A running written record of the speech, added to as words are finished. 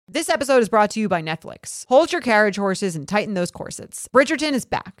This episode is brought to you by Netflix. Hold your carriage horses and tighten those corsets. Bridgerton is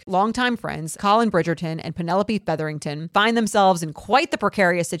back. Longtime friends Colin Bridgerton and Penelope Featherington find themselves in quite the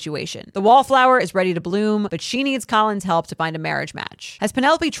precarious situation. The wallflower is ready to bloom, but she needs Colin's help to find a marriage match. Has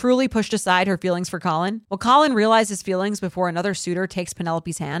Penelope truly pushed aside her feelings for Colin? Will Colin realize his feelings before another suitor takes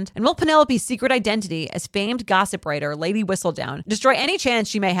Penelope's hand? And will Penelope's secret identity as famed gossip writer Lady Whistledown destroy any chance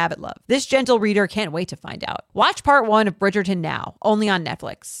she may have at love? This gentle reader can't wait to find out. Watch part 1 of Bridgerton now, only on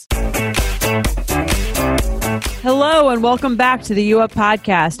Netflix. Hello and welcome back to the U Up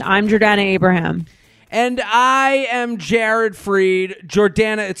Podcast. I'm Jordana Abraham. And I am Jared Freed.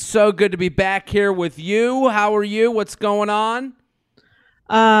 Jordana, it's so good to be back here with you. How are you? What's going on?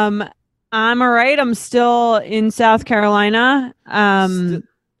 I'm all right. I'm still in South Carolina. Are you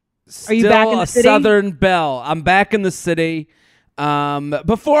back in the city? Southern belle. I'm back in the city.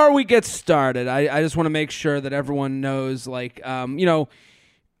 Before we get started, I just want to make sure that everyone knows,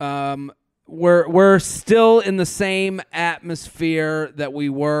 we're still in the same atmosphere that we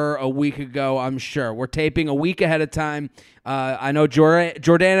were a week ago, I'm sure. We're taping a week ahead of time. I know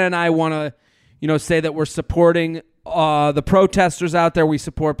Jordana and I want to, say that we're supporting the protesters out there. We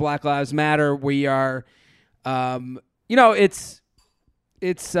support Black Lives Matter. We are, we've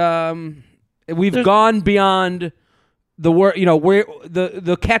gone beyond the word, we're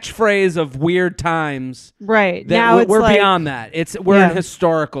the catchphrase of weird times. Right. Now we're beyond that. We're in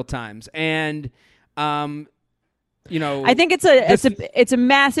historical times. And I think it's a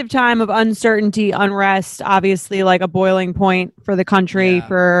massive time of uncertainty, unrest, obviously like a boiling point for the country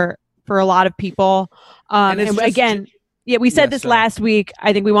for a lot of people. We said this last week.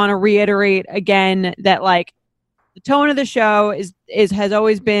 I think we want to reiterate again that like the tone of the show has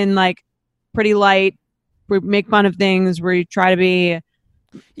always been like pretty light. We make fun of things. We try to be.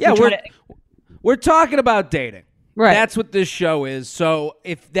 Yeah, we're talking about dating. Right. That's what this show is. So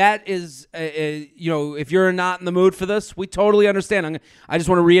if that is, if you're not in the mood for this, we totally understand. I just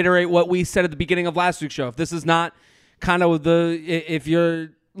want to reiterate what we said at the beginning of last week's show. If this is not kind of if you're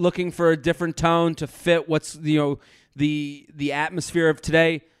looking for a different tone to fit what's the atmosphere of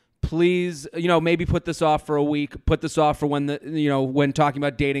today, please, maybe put this off for a week. Put this off for when when talking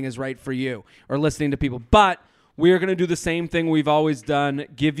about dating is right for you or listening to people. But we are going to do the same thing we've always done.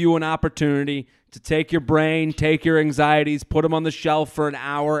 Give you an opportunity to take your brain, take your anxieties, put them on the shelf for an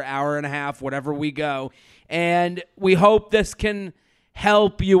hour, hour and a half, whatever we go. And we hope this can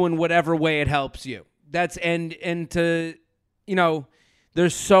help you in whatever way it helps you. There's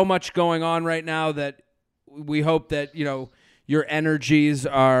so much going on right now that we hope that, your energies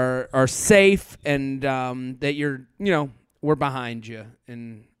are safe and that you're, we're behind you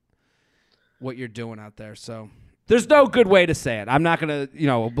in what you're doing out there. So there's no good way to say it. I'm not going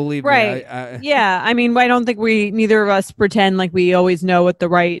to, believe right. me. Yeah. I mean, I don't think neither of us pretend like we always know what the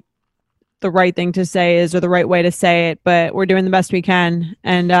right thing to say is or the right way to say it, but we're doing the best we can.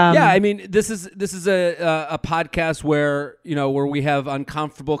 And this is a podcast where where we have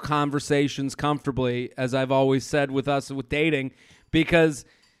uncomfortable conversations comfortably, as I've always said with us with dating, because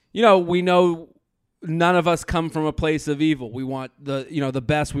we know none of us come from a place of evil. We want the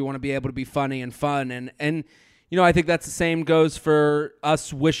best. We want to be able to be funny and fun, and I think that's the same goes for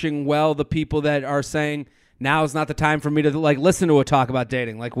us wishing well the people that are saying, now is not the time for me to listen to a talk about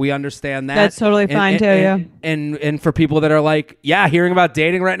dating. Like, we understand that. That's totally fine too. Yeah. And for people that are like, yeah, hearing about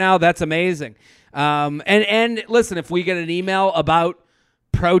dating right now, that's amazing. And listen, if we get an email about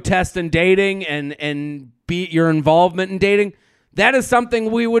protest and dating and your involvement in dating, that is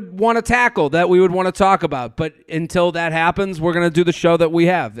something we would want to tackle, that we would want to talk about. But until that happens, we're going to do the show that we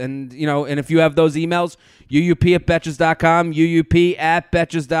have. And, and if you have those emails, uup@betches.com,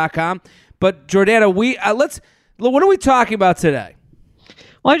 uup@betches.com. But Jordana, what are we talking about today?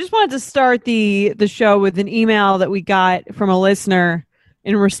 Well, I just wanted to start the show with an email that we got from a listener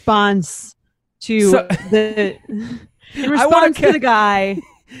in response to the guy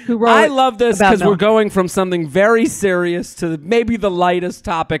who wrote. I love this because we're going from something very serious to maybe the lightest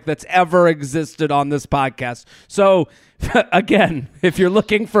topic that's ever existed on this podcast. So again, if you're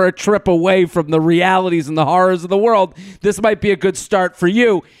looking for a trip away from the realities and the horrors of the world, this might be a good start for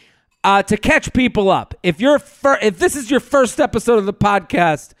you. To catch people up, if this is your first episode of the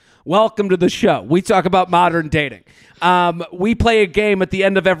podcast, welcome to the show. We talk about modern dating. We play a game at the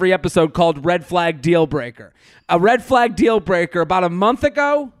end of every episode called Red Flag Deal Breaker. A red flag deal breaker about a month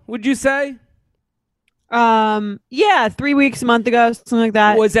ago, would you say? 3 weeks, a month ago, something like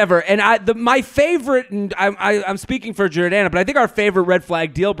that. Whatever. And my favorite, and I'm speaking for Jordana, but I think our favorite red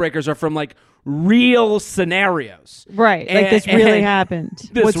flag deal breakers are from like real scenarios. Right. Like this really happened.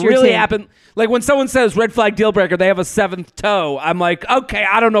 This really happened. Like when someone says red flag deal breaker, they have a seventh toe. I'm like, okay,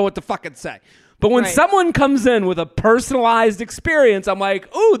 I don't know what to fucking say. But when someone comes in with a personalized experience, I'm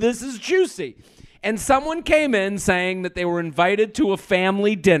like, ooh, this is juicy. And someone came in saying that they were invited to a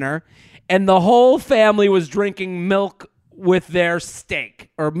family dinner and the whole family was drinking milk with their steak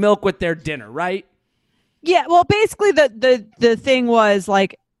or milk with their dinner, right? Yeah, well, basically the thing was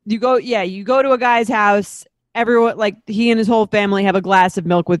like you go to a guy's house, everyone like he and his whole family have a glass of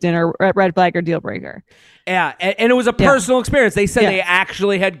milk with dinner, red flag or deal breaker. Yeah, and it was a personal experience. They said they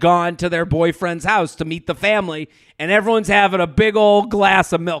actually had gone to their boyfriend's house to meet the family, and everyone's having a big old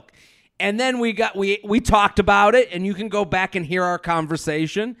glass of milk. And then we talked about it, and you can go back and hear our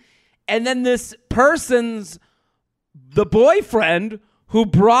conversation. And then this the boyfriend who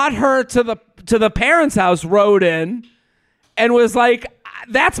brought her to the parents' house wrote in and was like,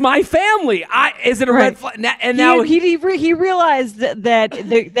 "That's my family. Is it a red flag?" And now he realized that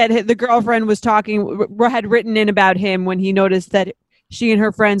the girlfriend had written in about him when he noticed that she and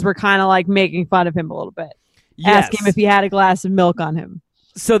her friends were kind of like making fun of him a little bit, asking him if he had a glass of milk on him.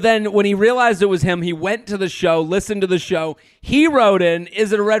 So then when he realized it was him, he went to the show, listened to the show. He wrote in,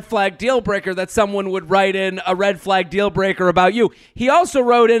 is it a red flag deal breaker that someone would write in a red flag deal breaker about you? He also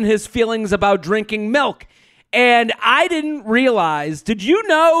wrote in his feelings about drinking milk. And I didn't realize, did you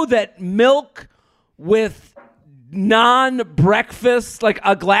know that milk with non-breakfast, like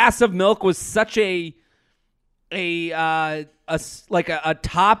a glass of milk was such a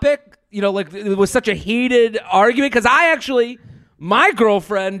topic, you know, like it was such a heated argument? Because my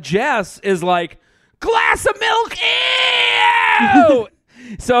girlfriend, Jess, is like, glass of milk, ew!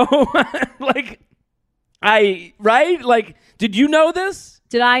 So, did you know this?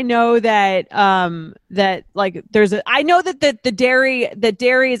 Did I know that, I know that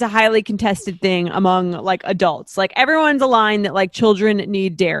dairy is a highly contested thing among, like, adults. Like, everyone's aligned that, like, children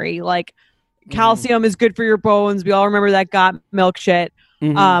need dairy. Like, calcium is good for your bones. We all remember that got milk shit.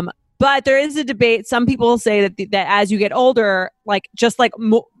 Mm-hmm. But there is a debate. Some people say that as you get older, like just like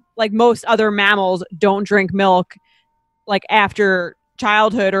most other mammals don't drink milk like after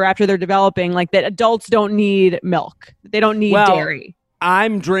childhood or after they're developing, like that adults don't need milk. They don't need dairy.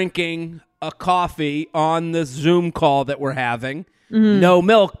 I'm drinking a coffee on this Zoom call that we're having. Mm-hmm. No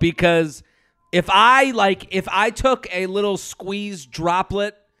milk, because if I took a little squeezed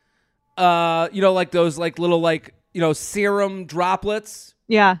droplet, like those like little serum droplets.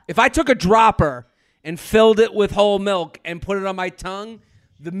 Yeah. If I took a dropper and filled it with whole milk and put it on my tongue,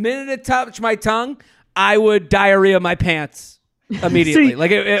 the minute it touched my tongue, I would diarrhea my pants immediately. So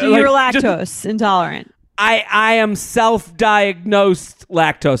you're lactose intolerant. I am self-diagnosed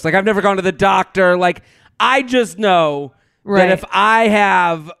lactose. Like, I've never gone to the doctor. Like, I just know that if I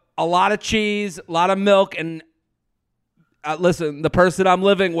have a lot of cheese, a lot of milk, and listen, the person I'm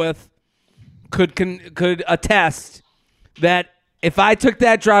living with could attest that if I took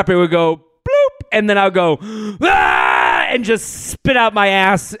that drop, it would go bloop, and then I'll go and just spit out my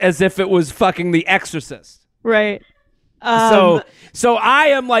ass as if it was fucking The Exorcist. Right. So I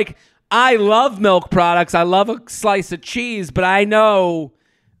am like, I love milk products. I love a slice of cheese, but I know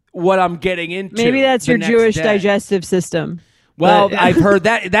what I'm getting into. Maybe that's your Jewish digestive system. Well, I've heard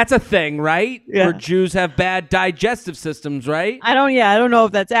that. That's a thing, right? Yeah. Where Jews have bad digestive systems, right? I don't know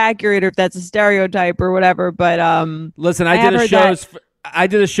if that's accurate or if that's a stereotype or whatever, but listen, I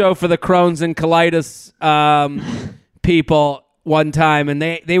did a show for the Crohn's and colitis people one time, and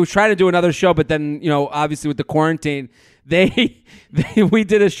they were trying to do another show, but then, obviously with the quarantine, we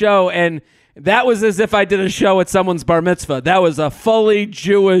did a show, and that was as if I did a show at someone's bar mitzvah. That was a fully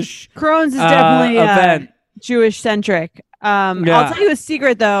Jewish Crohn's is definitely event. Jewish centric. I'll tell you a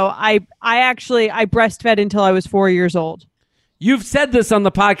secret though. I breastfed until I was 4 years old. You've said this on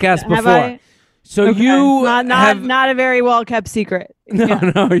the podcast before. Have I? So okay. You not a very well kept secret.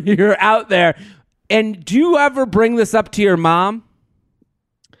 No, you're out there. And do you ever bring this up to your mom?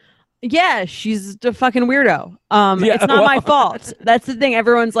 Yeah, she's a fucking weirdo. It's not my fault. That's the thing.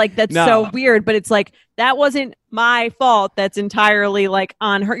 Everyone's like, that's so weird, but it's like, that wasn't my fault. That's entirely like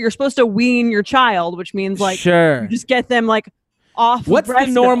on her. You're supposed to wean your child, which means like, you just get them like off. What's the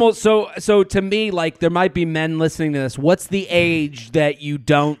normal? So to me, like, there might be men listening to this. What's the age that you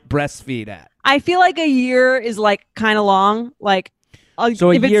don't breastfeed at? I feel like a year is like kind of long. Like,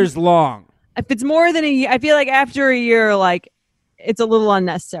 so a year's long. If it's more than a year, I feel like after a year, like, it's a little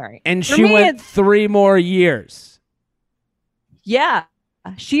unnecessary. And she went 3 more years. Yeah.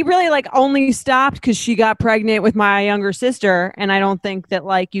 She really like only stopped because she got pregnant with my younger sister. And I don't think that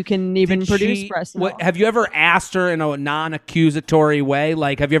like you can even produce breast milk. Have you ever asked her in a non-accusatory way?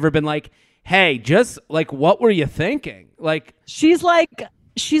 Like, have you ever been like, hey, just like, what were you thinking? Like, she's like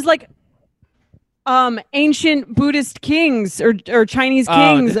ancient Buddhist kings or Chinese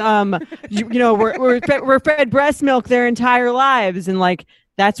kings. We're fed breast milk their entire lives, and like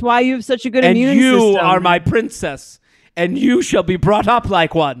that's why you have such a good immune system. And you are my princess, and you shall be brought up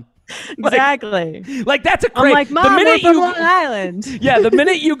like one. Exactly. Like that's a great. I'm like, Mom, we're from Long Island. Yeah, the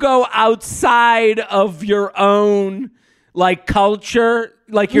minute you go outside of your own like culture,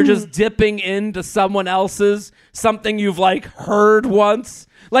 like you're just dipping into someone else's something you've like heard once.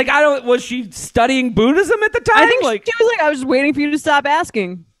 Like was she studying Buddhism at the time? I think like she was like, I was just waiting for you to stop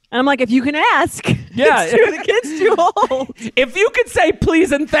asking. And I'm like, if you can ask, yeah, the kid's too old. If you could say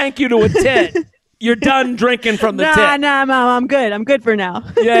please and thank you to a tit, you're done drinking from the tit. Nah, Mom, I'm good. I'm good for now.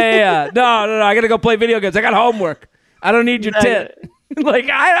 Yeah. No. I gotta go play video games. I got homework. I don't need your tit. Like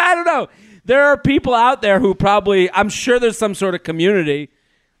I don't know. There are people out there who probably, I'm sure there's some sort of community.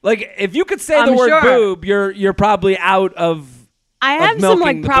 Like if you could say the word boob, you're probably out of. I have some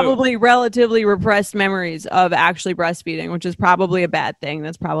like probably relatively repressed memories of actually breastfeeding, which is probably a bad thing.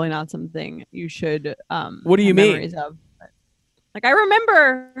 That's probably not something you should. What do you mean? Memories of. Like I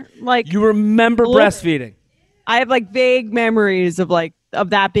remember, like you remember breastfeeding. I have like vague memories of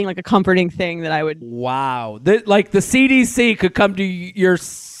that being like a comforting thing that I would. Wow, like the CDC could come to your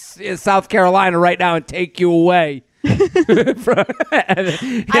South Carolina right now and take you away. At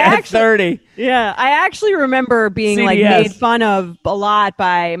 30. Yeah, I actually remember being CDS. Like made fun of a lot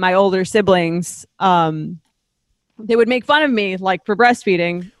by my older siblings. They would make fun of me like for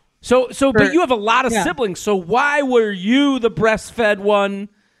breastfeeding. But you have a lot of siblings. So why were you the breastfed one,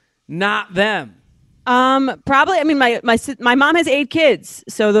 not them? Probably. I mean, my mom has 8 kids,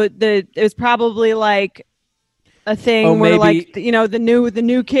 so it was probably like a thing where like the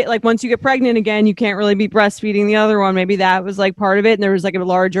new kid, like once you get pregnant again, you can't really be breastfeeding the other one. Maybe that was like part of it, and there was like a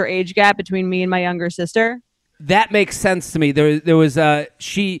larger age gap between me and my younger sister. That makes sense to me. There was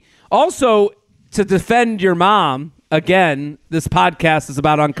she also, to defend your mom. Again, this podcast is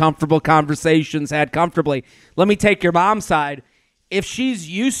about uncomfortable conversations had comfortably. Let me take your mom's side. If she's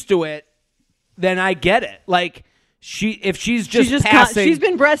used to it, then I get it. Like if she's just passing, she's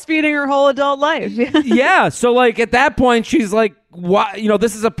been breastfeeding her whole adult life. Yeah. So like at that point, she's like, "What?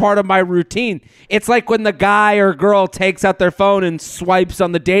 This is a part of my routine." It's like when the guy or girl takes out their phone and swipes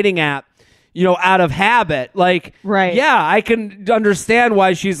on the dating app, out of habit. Like, right? Yeah, I can understand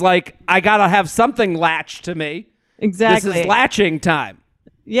why she's like, I gotta have something latched to me. Exactly. This is latching time.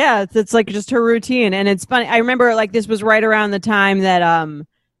 Yeah, it's like just her routine. And it's funny. I remember like this was right around the time that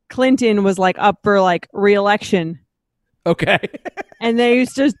Clinton was like up for like re-election. Okay. And they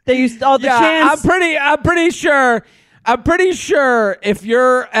used all the chants. I'm pretty sure if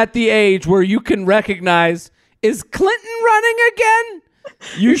you're at the age where you can recognize, is Clinton running again?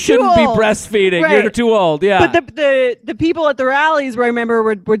 You shouldn't be breastfeeding. Right. You're too old. Yeah. But the people at the rallies where I remember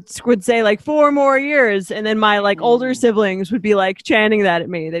would say like 4 more years, and then my like older siblings would be like chanting that at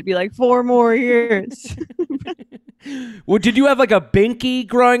me. They'd be like 4 more years. Well, did you have like a binky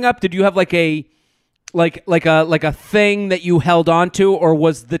growing up? Did you have like a thing that you held on to, or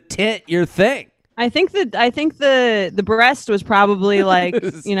was the tit your thing? I think the breast was probably like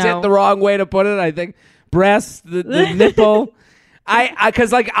tit the wrong way to put it. I think breast, the nipple.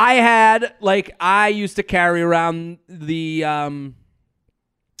 I used to carry around the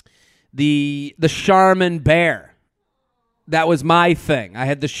Charmin bear. That was my thing. I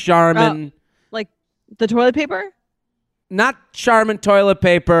had the Charmin, like the toilet paper. Not Charmin toilet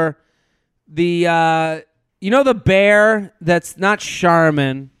paper. The the bear that's not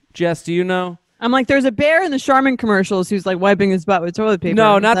Charmin. Jess, do you know? I'm like, there's a bear in the Charmin commercials who's like wiping his butt with toilet paper.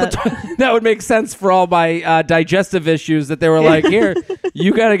 No, not that would make sense for all my digestive issues. That they were like, here,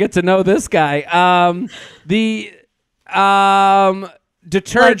 you got to get to know this guy. The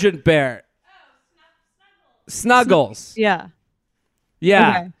detergent bear, Snuggles. Yeah.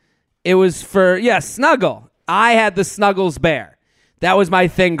 Okay. It was for Snuggle. I had the Snuggles bear. That was my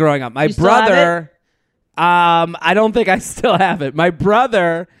thing growing up. My brother, I don't think I still have it. My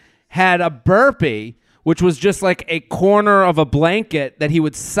brother had a burpee, which was just like a corner of a blanket that he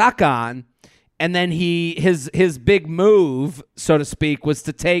would suck on, and then his big move, so to speak, was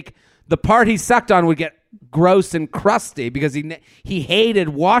to take the part he sucked on would get gross and crusty because he hated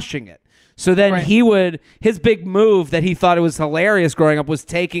washing it. So then his big move that he thought it was hilarious growing up was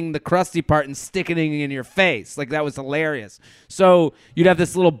taking the crusty part and sticking it in your face. Like that was hilarious. So you'd have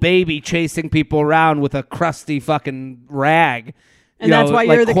this little baby chasing people around with a crusty fucking rag. And that's why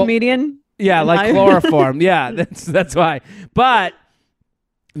you're the comedian? Yeah, like chloroform. Yeah, that's why. But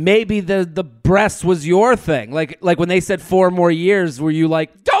maybe the breast was your thing. Like when they said 4 more years, were you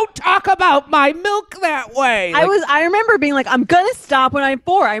like, don't talk about my milk that way? I remember being like, I'm gonna stop when I'm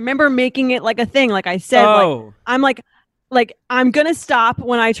 4. I remember making it like a thing. Like I said, I'm like I'm gonna stop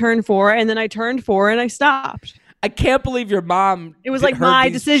when I turn 4, and then I turned 4 and I stopped. I can't believe your mom. It was like heard my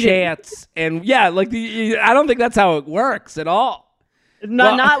these decision. Chants and I don't think that's how it works at all.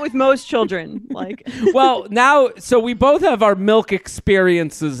 Not with most children. Like, well, now, so we both have our milk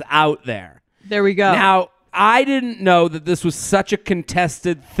experiences out there. There we go. Now, I didn't know that this was such a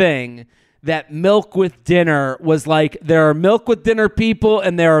contested thing, that milk with dinner was like, there are milk with dinner people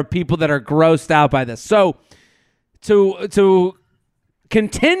and there are people that are grossed out by this. So to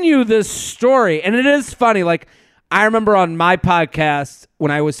continue this story, and it is funny, like I remember on my podcast when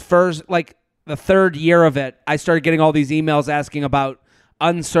I was first, like the 3rd year of it, I started getting all these emails asking about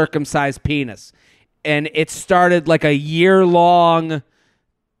uncircumcised penis. And it started like a year-long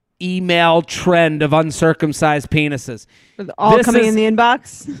email trend of uncircumcised penises. All coming in the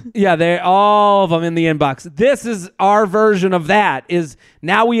inbox? Yeah, all of them in the inbox. This is our version of that. Is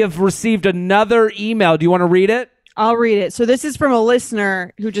now we have received another email. Do you want to read it? I'll read it. So this is from a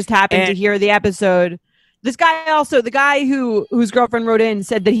listener who just happened to hear the episode. This guy also, the guy whose girlfriend wrote in,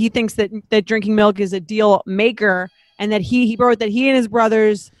 said that he thinks that drinking milk is a deal maker, and that he wrote that he and his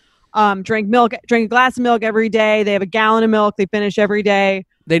brothers drink a glass of milk every day. They have a gallon of milk they finish every day.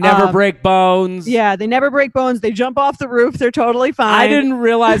 They never break bones. Yeah, they never break bones. They jump off the roof. They're totally fine. I didn't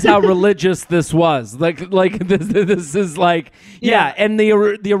realize how religious this was. Like this is like, yeah. And the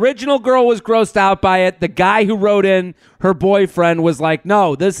original girl was grossed out by it. The guy who wrote in, her boyfriend, was like,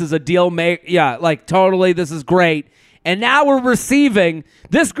 no, this is a deal make. Yeah, like totally, this is great. And now we're receiving,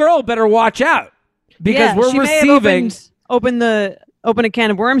 this girl better watch out, because we're receiving. Open a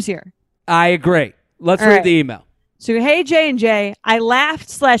can of worms here. I agree. Let's read the email. So, hey, J&J, I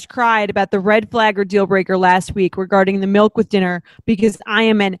laughed/cried about the red flag or deal breaker last week regarding the milk with dinner because I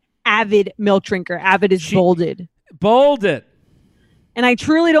am an avid milk drinker. Avid is bolded. Bolded. And I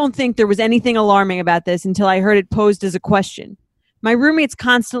truly don't think there was anything alarming about this until I heard it posed as a question. My roommates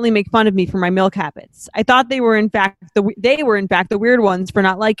constantly make fun of me for my milk habits. I thought they were in fact the weird ones for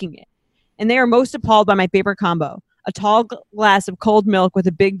not liking it. And they are most appalled by my favorite combo, a tall glass of cold milk with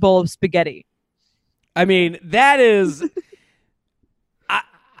a big bowl of spaghetti. I mean, that is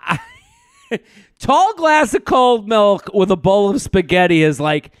tall glass of cold milk with a bowl of spaghetti is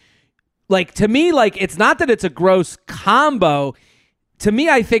like to me, like, it's not that it's a gross combo. To me,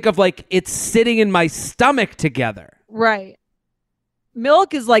 I think of like it's sitting in my stomach together. Right.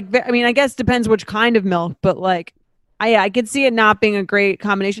 Milk is like, I mean, I guess depends which kind of milk, but like, I could see it not being a great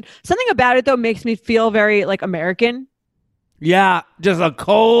combination. Something about it though makes me feel very like American. Yeah, just a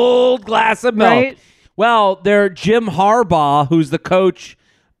cold glass of milk. Right? Well, Jim Harbaugh, who's the coach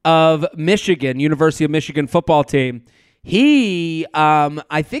of Michigan, University of Michigan football team, he,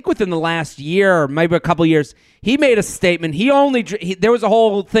 I think within the last year, maybe a couple years, he made a statement. There was a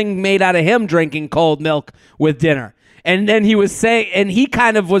whole thing made out of him drinking cold milk with dinner. And then he was saying, and he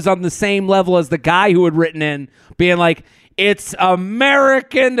kind of was on the same level as the guy who had written in, being like, it's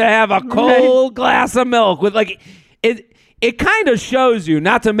American to have a cold glass of milk with like it. It kind of shows you,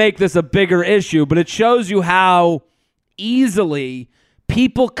 not to make this a bigger issue, but it shows you how easily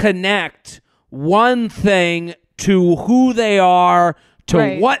people connect one thing to who they are,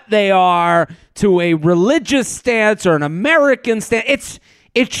 to what they are, to a religious stance or an American stance.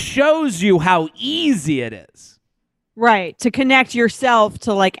 It shows you how easy it is. Right. To connect yourself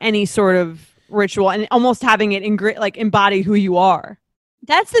to like any sort of ritual and almost having it embody who you are.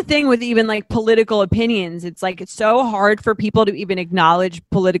 That's the thing with even like political opinions. It's like it's so hard for people to even acknowledge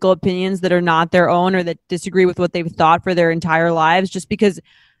political opinions that are not their own or that disagree with what they've thought for their entire lives, just because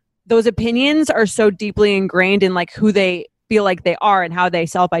those opinions are so deeply ingrained in like who they feel like they are and how they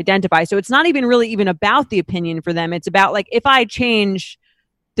self-identify. So it's not even really even about the opinion for them. It's about like, if I change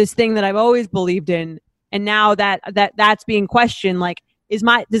this thing that I've always believed in, and now that's being questioned, like,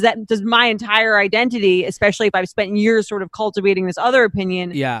 does my entire identity, especially if I've spent years sort of cultivating this other opinion,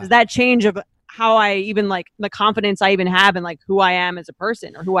 does that change of how I even like the confidence I even have in like who I am as a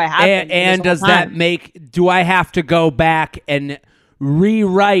person or who I have been and does that do I have to go back and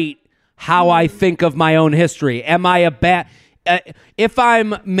rewrite how I think of my own history? Am I a bad if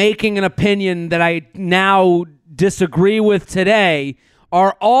I'm making an opinion that I now disagree with today,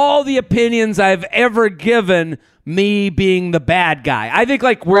 are all the opinions I've ever given me being the bad guy? I think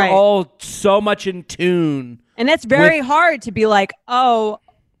like we're all so much in tune. And it's very hard to be like, oh,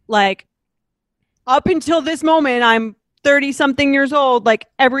 like up until this moment, I'm 30 something years old. Like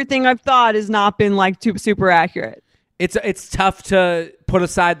everything I've thought has not been like super accurate. It's tough to put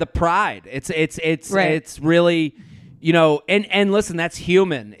aside the pride. Right. It's really, and listen, that's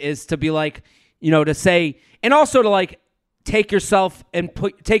human, is to be like, to say, and also to like take yourself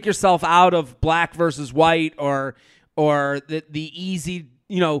out of black versus white or the easy,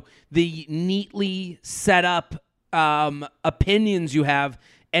 the neatly set up opinions you have,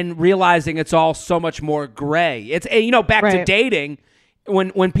 and realizing it's all so much more gray. It's back to dating,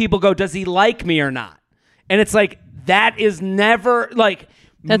 when people go, does he like me or not? And it's like, that is never like,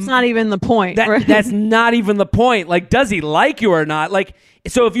 that's not even the point. Right? That's not even the point. Like, does he like you or not? Like,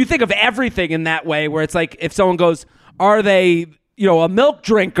 so if you think of everything in that way, where it's like, if someone goes, are they, a milk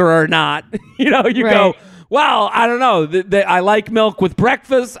drinker or not? Go, well, I don't know. I like milk with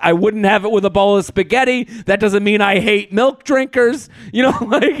breakfast. I wouldn't have it with a bowl of spaghetti. That doesn't mean I hate milk drinkers.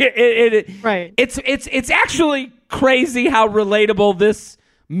 Like right. It's actually crazy how relatable this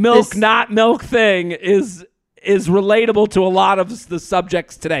not milk thing is relatable to a lot of the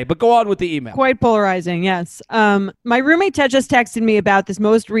subjects today. But go on with the email. Quite polarizing, yes. My roommate Ted just texted me about this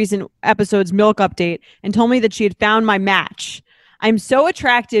most recent episode's milk update and told me that she had found my match. I'm so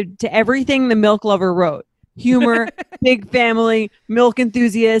attracted to everything the milk lover wrote. Humor, big family, milk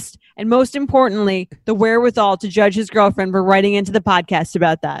enthusiast, and most importantly, the wherewithal to judge his girlfriend for writing into the podcast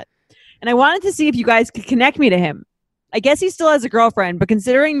about that. And I wanted to see if you guys could connect me to him. I guess he still has a girlfriend, but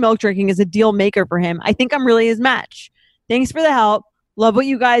considering milk drinking is a deal maker for him, I think I'm really his match. Thanks for the help. Love what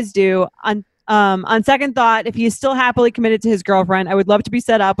you guys do. On second thought, if he is still happily committed to his girlfriend, I would love to be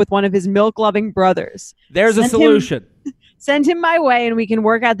set up with one of his milk-loving brothers. There's a solution. Send him my way and we can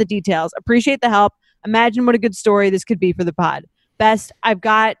work out the details. Appreciate the help. Imagine what a good story this could be for the pod. Best, I've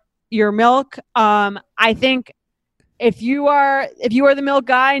got your milk. I think if you are the milk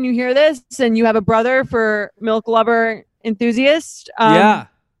guy and you hear this and you have a brother for milk lover enthusiast, and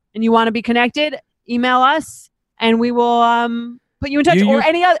you want to be connected, email us and we will put you in touch. Or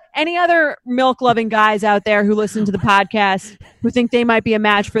any other milk loving guys out there who listen to the podcast who think they might be a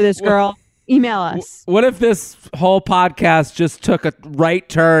match for this girl. Email us. What if this whole podcast just took a right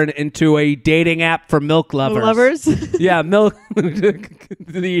turn into a dating app for milk lovers? Yeah, milk.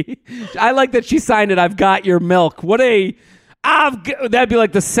 I like that she signed it. I've got your milk. That'd be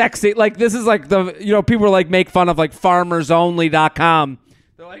like the sexy. Like, this is like the, people are like make fun of like farmersonly.com.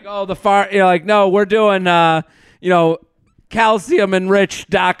 They're like, oh, like, no, we're doing,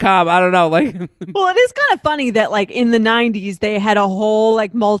 calciumenrich.com. I don't know. Like, well, it is kind of funny that like in the 90s, they had a whole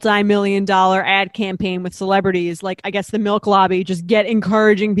like multi-million-dollar ad campaign with celebrities. Like, I guess the milk lobby just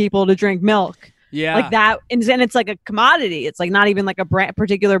encouraging people to drink milk. Yeah. Like that. And it's like a commodity. It's like not even like a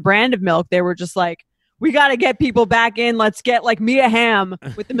particular brand of milk. They were just like, we got to get people back in. Let's get like Mia Hamm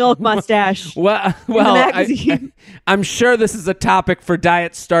with the milk mustache. well, I'm sure this is a topic for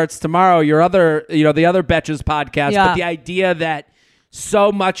Diet Starts Tomorrow, your other, the other Betches podcast. Yeah. But the idea that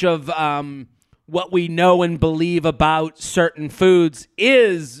so much of what we know and believe about certain foods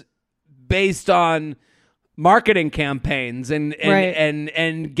is based on marketing campaigns and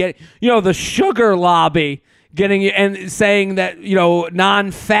get, the sugar lobby getting and saying that,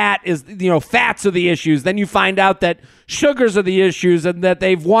 non-fat is, fats are the issues. Then you find out that sugars are the issues and that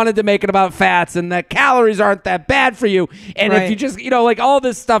they've wanted to make it about fats and that calories aren't that bad for you. And if you just, like all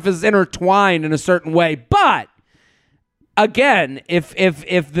this stuff is intertwined in a certain way. But again, if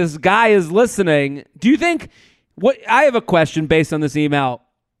this guy is listening, do you think I have a question based on this email.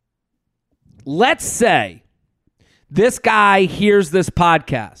 Let's say this guy hears this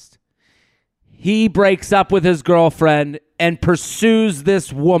podcast. He breaks up with his girlfriend and pursues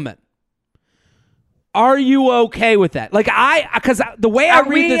this woman. Are you okay with that? Like because the way I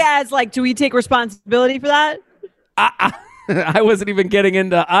read this, do we take responsibility for that? I wasn't even getting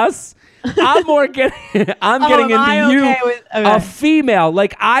into us. I'm getting into you, a female.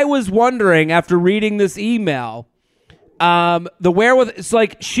 Like, I was wondering after reading this email, the wherewithal. It's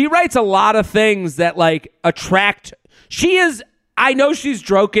like she writes a lot of things that like attract. I know she's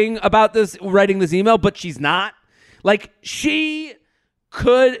joking about this, writing this email, but she's not. Like, she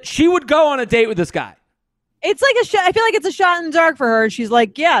would go on a date with this guy. It's like I feel like it's a shot in the dark for her. She's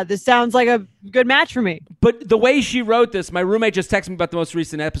like, yeah, this sounds like a good match for me. But the way she wrote this, my roommate just texted me about the most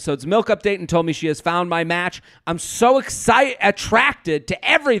recent episode's milk update and told me she has found my match. I'm so attracted to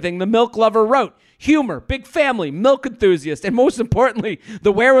everything the milk lover wrote. Humor, big family, milk enthusiast, and most importantly,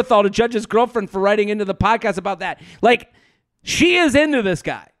 the wherewithal to judge his girlfriend for writing into the podcast about that. Like, she is into this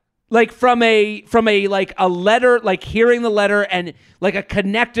guy, like from a like a letter, like hearing the letter and like a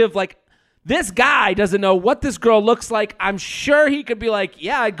connective, like this guy doesn't know what this girl looks like. I'm sure he could be like,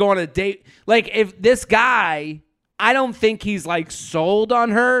 yeah, I'd go on a date. Like if this guy, I don't think he's like sold on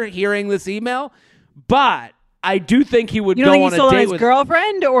her hearing this email, but I do think he would You don't go think on he a sold on date his with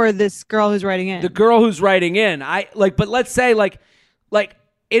girlfriend or this girl who's writing in? the girl who's writing in. But let's say like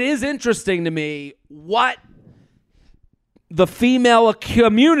it is interesting to me what the female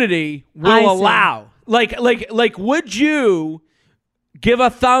community I see. will allow. Like would you give a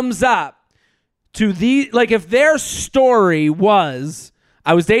thumbs up to if their story was,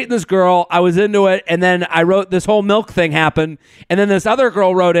 I was dating this girl, I was into it, and then I wrote this whole milk thing happened, and then this other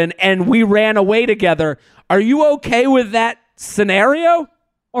girl wrote in, and we ran away together. Are you okay with that scenario?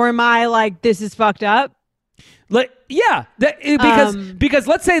 Or am I like, this is fucked up? Because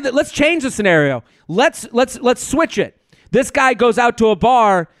let's say that, let's change the scenario. Let's switch it. This guy goes out to a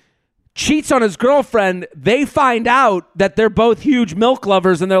bar, cheats on his girlfriend. They find out that they're both huge milk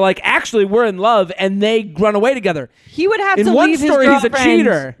lovers, and they're like, actually, we're in love, and they run away together. He would have In to one leave story, his he's a girlfriend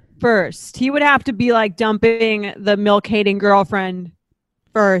cheater. first. He would have to be like dumping the milk-hating girlfriend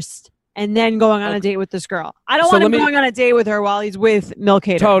first, and then going on a date with this girl. I don't want him going on a date with her while he's with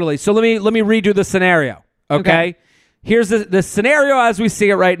milk-hater. Totally. So let me redo the scenario. Okay. Here's the scenario as we see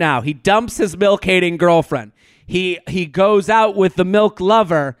it right now. He dumps his milk-hating girlfriend. He goes out with the milk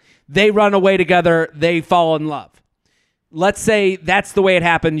lover. They run away together. They fall in love. Let's say that's the way it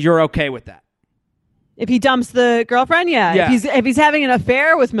happened. You're okay with that? If he dumps the girlfriend, yeah. If he's having an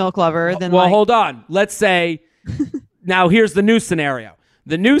affair with milk lover, then hold on. Let's say now here's the new scenario.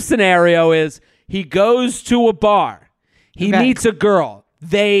 The new scenario is he goes to a bar. He meets a girl.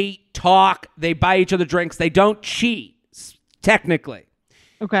 They talk. They buy each other drinks. They don't cheat, technically.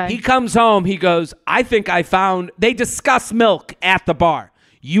 Okay. He comes home. He goes, I think I found... They discuss milk at the bar.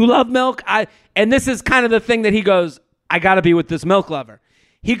 You love milk? And this is kind of the thing that he goes, I got to be with this milk lover.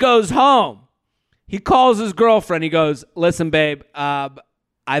 He goes home. He calls his girlfriend. He goes, listen, babe, I've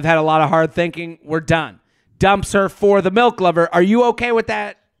had a lot of hard thinking. We're done. Dumps her for the milk lover. Are you okay with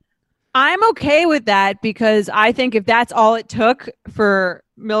that? I'm okay with that because I think if that's all it took for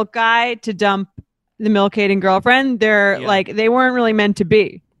Milk Guy to dump the milk-hating girlfriend, they weren't really meant to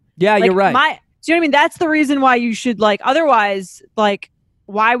be. Yeah, you're right. Do you know what I mean? That's the reason why you should otherwise,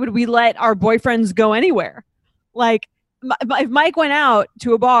 why would we let our boyfriends go anywhere? If Mike went out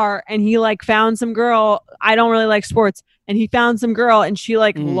to a bar and he found some girl, I don't really like sports, and he found some girl and she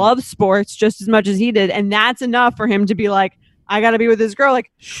loves sports just as much as he did, and that's enough for him to be like, I gotta be with this girl.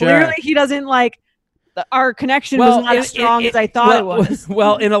 Clearly he doesn't our connection was not as strong as I thought it was.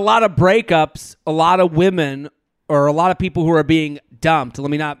 Well, in a lot of breakups, a lot of women or a lot of people who are being dumped,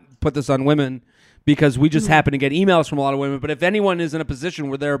 let me not put this on women because we just happen to get emails from a lot of women, but if anyone is in a position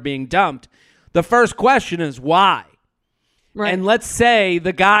where they're being dumped, the first question is why? Right. And let's say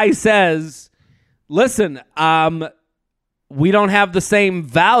the guy says, listen, we don't have the same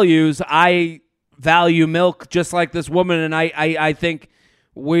values. I value milk just like this woman, and I think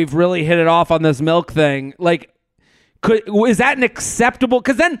we've really hit it off on this milk thing. Is that an acceptable?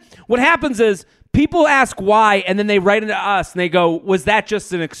 Because then what happens is people ask why, and then they write into us and they go, was that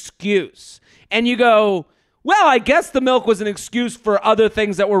just an excuse? And you go, well, I guess the milk was an excuse for other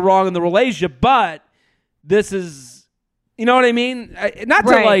things that were wrong in the relationship, but this is, you know what I mean? Not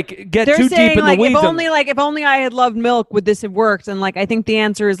to get They're too saying, deep in the weeds. If only I had loved milk, would this have worked? And I think the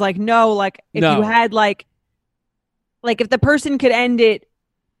answer is no. If you had if the person could end it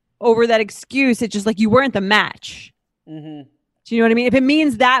over that excuse, it's just you weren't the match. Mm-hmm. Do you know what I mean? If it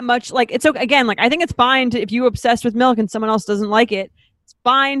means that much, it's okay. Again, I think it's fine if you obsessed with milk and someone else doesn't like it. It's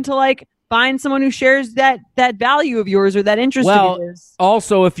fine to find someone who shares that value of yours or that interest of yours.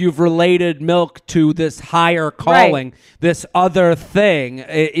 Also, if you've related milk to this higher calling, this other thing,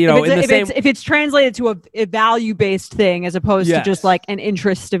 if it's translated to a value-based thing as opposed to just an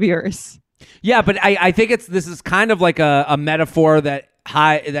interest of yours. Yeah, but I think this is kind of like a metaphor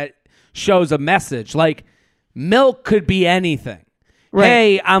that shows a message. Milk could be anything. Right.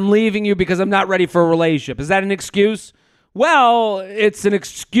 Hey, I'm leaving you because I'm not ready for a relationship. Is that an excuse? Well, it's an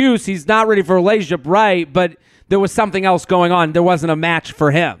excuse. He's not ready for a relationship, right? But there was something else going on. There wasn't a match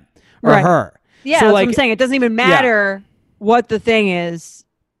for him or her. Yeah, so that's what I'm saying. It doesn't even matter what the thing is.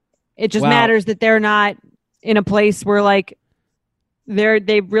 It just matters that they're not in a place where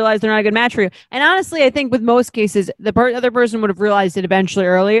they realize they're not a good match for you. And honestly, I think with most cases, the other person would have realized it eventually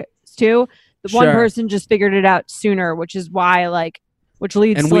early too. The one person just figured it out sooner, which is why which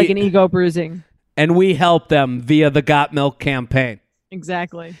leads to an ego bruising. And we help them via the Got Milk campaign.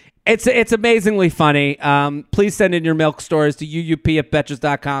 Exactly. It's amazingly funny. Please send in your milk stories to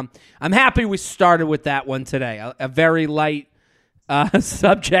uup@betches.com. I'm happy we started with that one today. A very light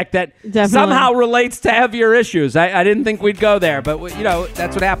subject that somehow relates to heavier issues. I didn't think we'd go there, but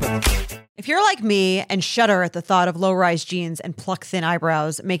that's what happens. If you're like me and shudder at the thought of low-rise jeans and pluck-thin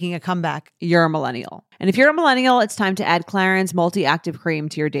eyebrows making a comeback, you're a millennial. And if you're a millennial, it's time to add Clarins Multi-Active Cream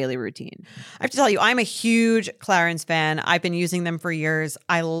to your daily routine. I have to tell you, I'm a huge Clarins fan. I've been using them for years.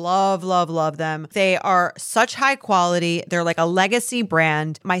 I love, love, love them. They are such high quality. They're like a legacy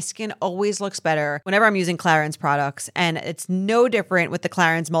brand. My skin always looks better whenever I'm using Clarins products, and it's no different with the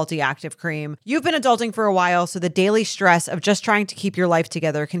Clarins Multi-Active Cream. You've been adulting for a while, so the daily stress of just trying to keep your life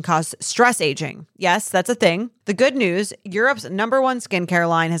together can cause stress aging. Yes, that's a thing. The good news, Europe's #1 skincare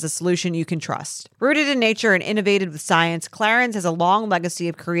line has a solution you can trust. Rooted in nature and innovated with science, Clarins has a long legacy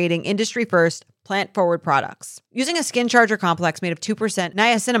of creating industry-first, plant-forward products. Using a skin charger complex made of 2%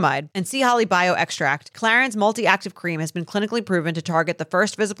 niacinamide and sea holly bio extract, Clarins Multi-Active Cream has been clinically proven to target the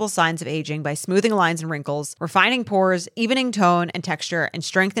first visible signs of aging by smoothing lines and wrinkles, refining pores, evening tone and texture, and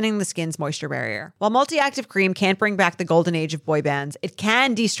strengthening the skin's moisture barrier. While Multi-Active Cream can't bring back the golden age of boy bands, it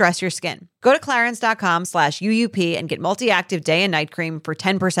can de-stress your skin. Go to clarins.com/UUP and get Multi-Active Day and Night Cream for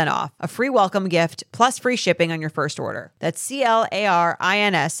 10% off, a free welcome gift, plus free shipping on your first order. That's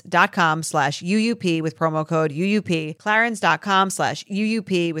clarins.com/UUP with promo code UUP,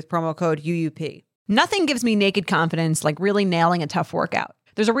 clarins.com/UUP with promo code UUP. Nothing gives me naked confidence like really nailing a tough workout.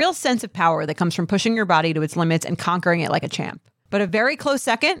 There's a real sense of power that comes from pushing your body to its limits and conquering it like a champ. But a very close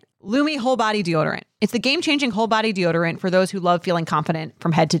second, Lumi Whole Body Deodorant. It's the game-changing whole body deodorant for those who love feeling confident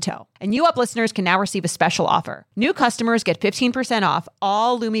from head to toe. And You Up listeners can now receive a special offer. New customers get 15% off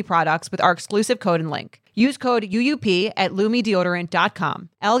all Lumi products with our exclusive code and link. Use code UUP at LumiDeodorant.com.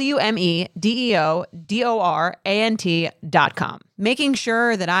 LumiDeodorant.com. Making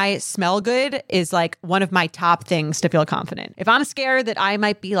sure that I smell good is like one of my top things to feel confident. If I'm scared that I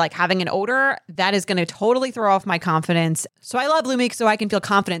might be like having an odor, that is going to totally throw off my confidence. So I love Lumi so I can feel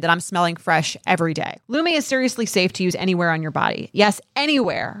confident that I'm smelling fresh every day. Lumi is seriously safe to use anywhere on your body. Yes,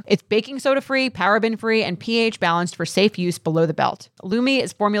 anywhere. It's baking soda free, paraben free, and pH balanced for safe use below the belt. Lumi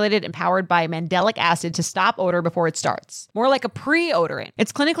is formulated and powered by mandelic acid to stop odor before it starts. More like a pre-odorant.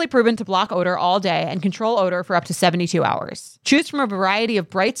 It's clinically proven to block odor all day and control odor for up to 72 hours. Choose from a variety of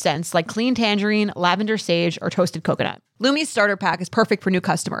bright scents like clean tangerine, lavender sage, or toasted coconut. Lumi's starter pack is perfect for new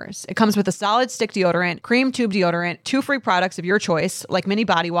customers. It comes with a solid stick deodorant, cream tube deodorant, 2 free products of your choice, like mini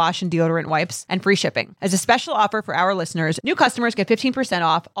body wash and deodorant wipes, and free shipping. As a special offer for our listeners, new customers get 15%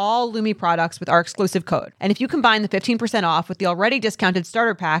 off all Lumi products with our exclusive code. And if you combine the 15% off with the already discounted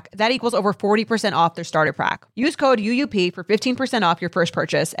starter pack, that equals over 40% off their starter pack. Use code UUP for 15% off your first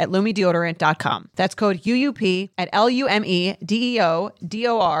purchase at LumiDeodorant.com. That's code UUP at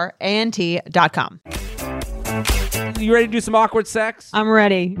LumiDeodorant.com. You ready to do some awkward sex? I'm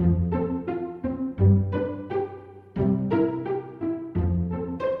ready.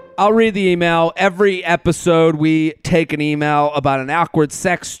 I'll read the email. Every episode, we take an email about an awkward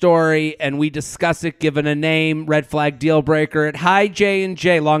sex story, and we discuss it, given a name, red flag, deal breaker. At Hi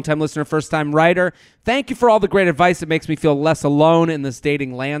J&J, longtime listener, first-time writer. Thank you for all the great advice. It makes me feel less alone in this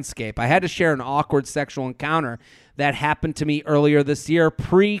dating landscape. I had to share an awkward sexual encounter that happened to me earlier this year,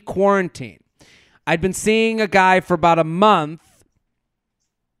 pre-quarantine. I'd been seeing a guy for about a month.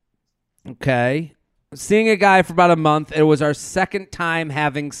 Okay. Seeing a guy for about a month. It was our second time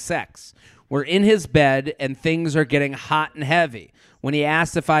having sex. We're in his bed and things are getting hot and heavy when he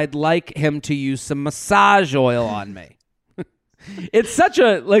asked if I'd like him to use some massage oil on me. It's such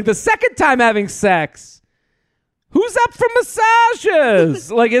a, like, the second time having sex. Who's up for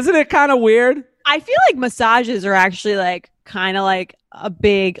massages? Like, isn't it kind of weird? I feel like massages are actually like kind of like a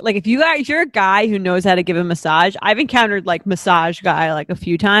big, like if you're a guy who knows how to give a massage. I've encountered like massage guy like a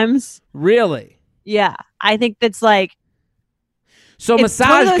few times. Really? Yeah. I think that's like, so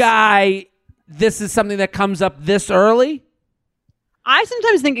massage guy, this is something that comes up this early? I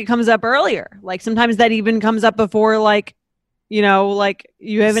sometimes think it comes up earlier. Like sometimes that even comes up before, like, you know, like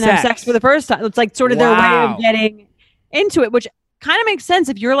you haven't had sex for the first time. It's like sort of their way of getting into it, which kind of makes sense.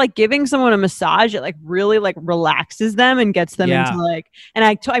 If you're like giving someone a massage, it like really like relaxes them and gets them into like, and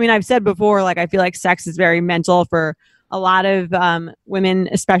I mean, I've said before, like, I feel like sex is very mental for a lot of women,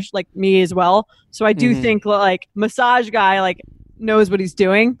 especially like me as well. So I do think like massage guy, like knows what he's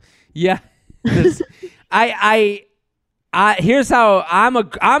doing. Yeah. I here's how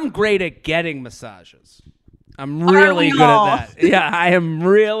I'm great at getting massages. I'm really good at that. Yeah, I am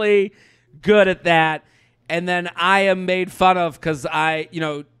really good at that. And then I am made fun of because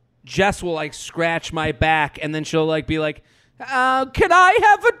Jess will like scratch my back and then she'll like be like, can I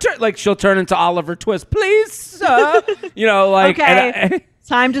have a turn? Like she'll turn into Oliver Twist, please. Like, okay,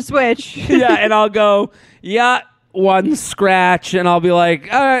 time to switch. Yeah, and I'll go, yeah, one scratch, and I'll be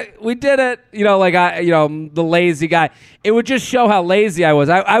like, all right, we did it. The lazy guy. It would just show how lazy I was.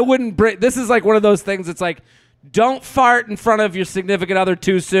 I wouldn't bring. This is like one of those things. It's like, don't fart in front of your significant other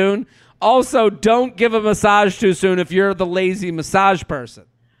too soon. Also, don't give a massage too soon if you're the lazy massage person.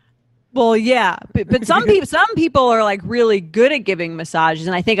 Well, yeah, but some people are like really good at giving massages,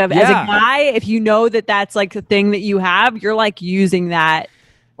 and I think as a Yeah. guy, if you know that that's like the thing that you have, you're like using that.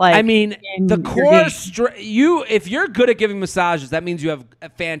 Like, I mean, in the your core game. if you're good at giving massages, that means you have a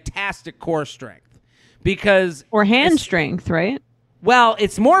fantastic core strength. Because or hand strength, right? well,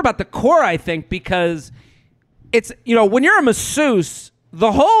 it's more about the core, I think, because it's, when you're a masseuse,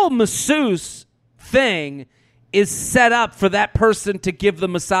 the whole masseuse thing is set up for that person to give the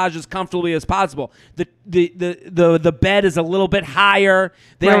massage as comfortably as possible. The bed is a little bit higher.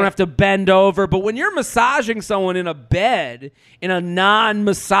 They don't have to bend over. But when you're massaging someone in a bed, in a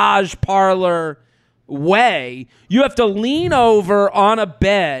non-massage parlor way, you have to lean over on a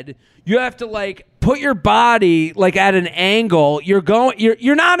bed. You have to like put your body like at an angle. You're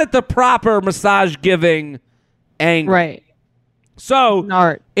not at the proper massage giving angle. Right. So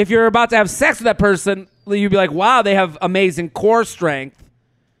Art. if you're about to have sex with that person, you'd be like, wow, they have amazing core strength.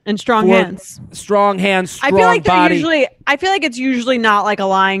 And strong hands. Strong hands, strong I feel like body. I feel like it's usually not like a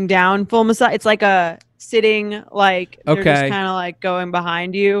lying down full massage. It's like a sitting, like they're just Okay. kind of like going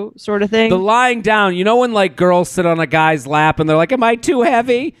behind you sort of thing. The lying down, when like girls sit on a guy's lap and they're like, am I too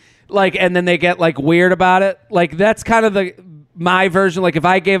heavy? Like, and then they get like weird about it. Like, that's kind of my version. Like, if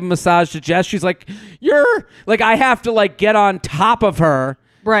I gave a massage to Jess, she's like, you're like, I have to like get on top of her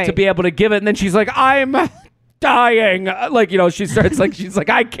to be able to give it. And then she's like, I'm dying. Like, she starts like, she's like,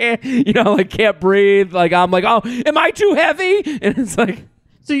 I can't, like can't breathe. Like, I'm like, oh, am I too heavy? And it's like,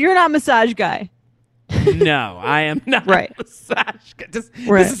 so you're not a massage guy. no, I am not. Right. A massage guy. This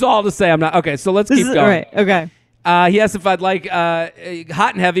is all to say I'm not. Okay. So let's keep going. Right. Okay. He asked if I'd like Hot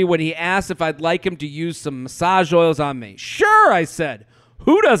and Heavy when he asked if I'd like him to use some massage oils on me. Sure, I said.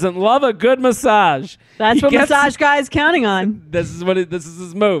 Who doesn't love a good massage? That's what massage guy is counting on. This is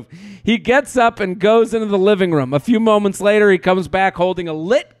his move. He gets up and goes into the living room. A few moments later, he comes back holding a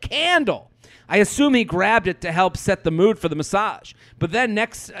lit candle. I assume he grabbed it to help set the mood for the massage. But then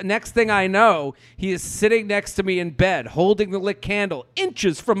next thing I know, he is sitting next to me in bed, holding the lit candle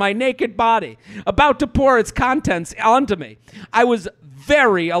inches from my naked body, about to pour its contents onto me. I was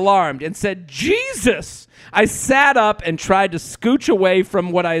very alarmed and said, Jesus! I sat up and tried to scooch away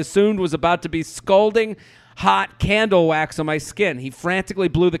from what I assumed was about to be scalding hot candle wax on my skin. He frantically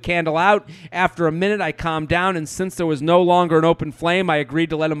blew the candle out. After a minute, I calmed down, and since there was no longer an open flame, I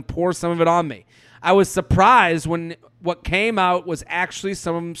agreed to let him pour some of it on me. I was surprised when what came out was actually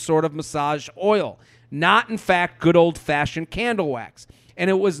some sort of massage oil, not, in fact, good old-fashioned candle wax. And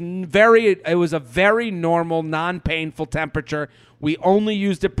it was a very normal, non-painful temperature. We only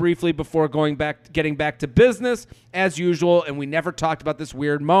used it briefly before getting back to business as usual, and we never talked about this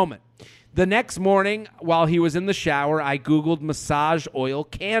weird moment. The next morning, while he was in the shower, I Googled massage oil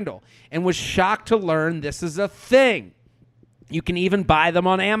candle and was shocked to learn this is a thing. You can even buy them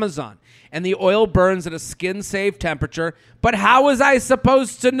on Amazon. And the oil burns at a skin-safe temperature. But how was I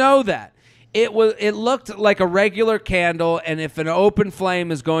supposed to know that? It looked like a regular candle, and if an open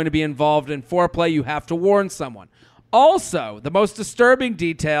flame is going to be involved in foreplay, you have to warn someone. Also, the most disturbing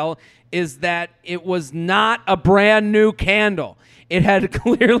detail is that it was not a brand new candle. It had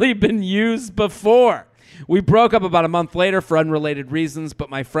clearly been used before. We broke up about a month later for unrelated reasons, but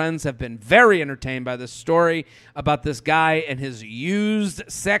my friends have been very entertained by this story about this guy and his used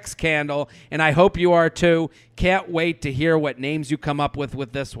sex candle, and I hope you are too. Can't wait to hear what names you come up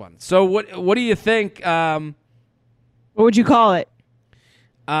with this one. So what do you think? What would you call it?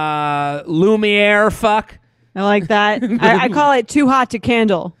 Lumiere fuck? I like that. I call it too hot to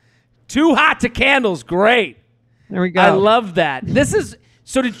candle. Too hot to candle's great. There we go. I love that.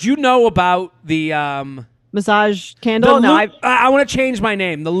 So did you know about the massage candle? I want to change my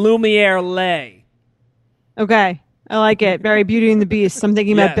name. The Lumiere Lay. Okay. I like it. Very Beauty and the Beast. I'm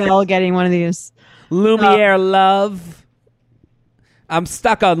thinking about Belle getting one of these. Lumiere Love. I'm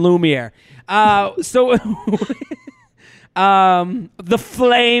stuck on Lumiere. So the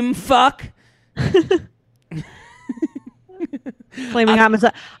Flame Fuck. Flaming hot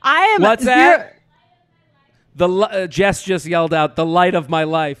massage. I am. What's that? Jess just yelled out, "The light of my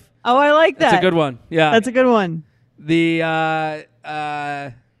life." Oh, I like that. That's a good one. Yeah, that's a good one.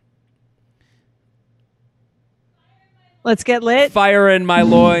 Let's get lit. Fire in my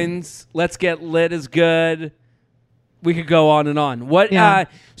loins. Let's get lit is good. We could go on and on. What? Yeah.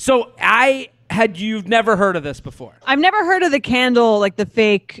 You've never heard of this before? I've never heard of the candle, like the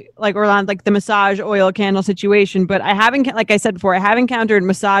fake, like the massage oil candle situation. But I haven't, like I said before, I have encountered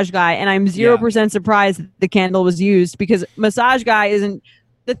Massage Guy, and I'm 0% surprised that the candle was used because Massage Guy isn't.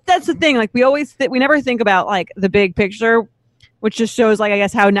 That's the thing. Like we never think about like the big picture. which just shows like I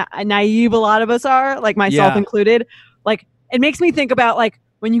guess how naive a lot of us are, like myself included. Like it makes me think about like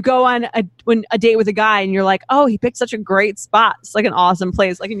when you go on a date with a guy and you're like, oh, he picked such a great spot. It's like an awesome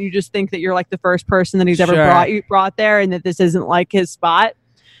place. Like, and you just think that you're like the first person that he's ever brought there, and that this isn't like his spot.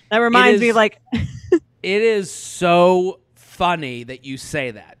 That reminds me, like, it is so funny that you say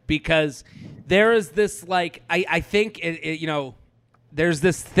that, because there is this like I think you know, there's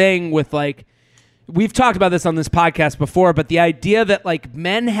this thing with like, we've talked about this on this podcast before, but the idea that like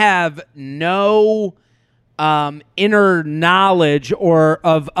men have no inner knowledge or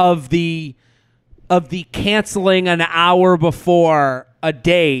of the canceling an hour before a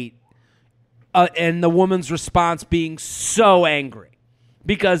date, and the woman's response being so angry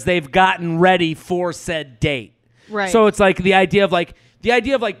because they've gotten ready for said date. Right. So it's like the idea of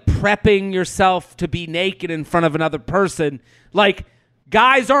prepping yourself to be naked in front of another person. Like,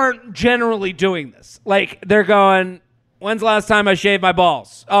 guys aren't generally doing this. Like, they're going, when's the last time I shaved my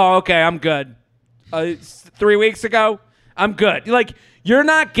balls? Oh, okay, I'm good. 3 weeks ago, I'm good. Like, you're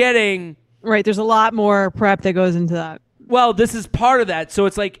not getting... Right, there's a lot more prep that goes into that. Well, this is part of that. So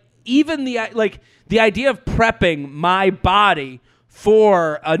it's like, even the idea of prepping my body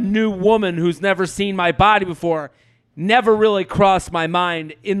for a new woman who's never seen my body before never really crossed my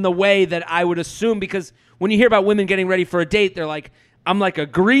mind in the way that I would assume, because when you hear about women getting ready for a date, they're like, I'm like a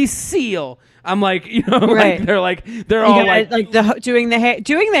grease seal. I'm like, you know, right. they're all doing the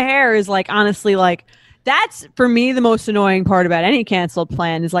hair is like, honestly, like, that's for me the most annoying part about any canceled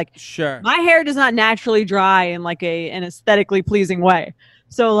plan is like, sure, my hair does not naturally dry in like an aesthetically pleasing way.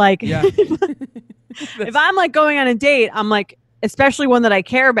 So like, yeah. if I'm like going on a date, I'm like, especially one that I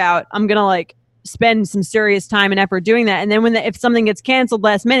care about, I'm gonna like spend some serious time and effort doing that. And then if something gets canceled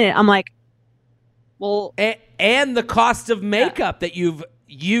last minute, I'm like, well, and the cost of makeup that you've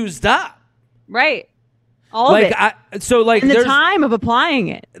used up. Right. All of it. And the time of applying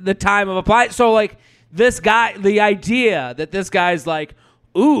it. So like this guy, the idea that this guy's like,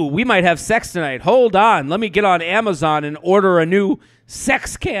 ooh, we might have sex tonight. Hold on. Let me get on Amazon and order a new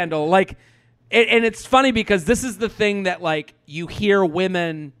sex candle. Like, and it's funny because this is the thing that like you hear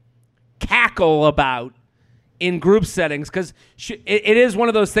women cackle about in group settings, because it is one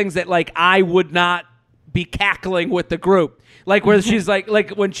of those things that like I would not be cackling with the group. Like where she's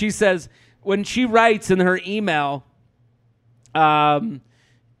like when she says, when she writes in her email, but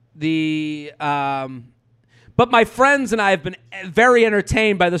my friends and I have been very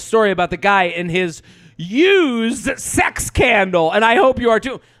entertained by the story about the guy and his used sex candle, and I hope you are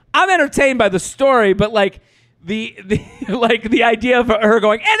too. I'm entertained by the story, but like the idea of her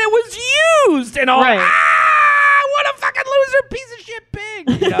going, and it was used, and all, right. What a fucking loser piece of shit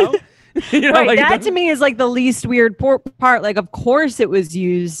pig, you know? You know, right, like that to me is like the least weird part. Like, of course it was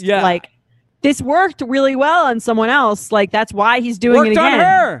used. Yeah. Like, this worked really well on someone else. Like, that's why he's doing it again. Worked on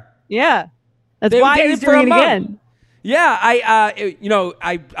her. Yeah. That's why he's doing it again. Yeah,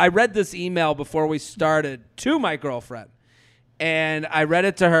 I read this email before we started to my girlfriend, and I read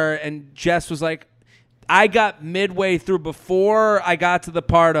it to her, and Jess was like, I got midway through before I got to the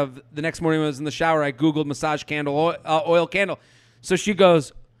part of the next morning when I was in the shower, I Googled massage candle, oil candle. So she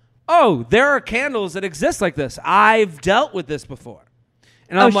goes, oh, there are candles that exist like this. I've dealt with this before.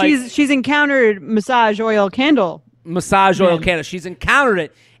 And I'm like, she's encountered massage oil candle. She's encountered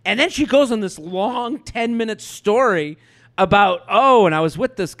it. And then she goes on this long 10-minute story about, and I was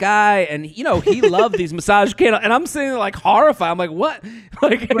with this guy, and you know, he loved these massage candles, and I'm sitting there like horrified. I'm like, what?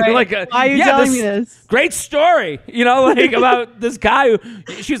 Like, right. Why are you telling me this? Great story, you know, like about this guy who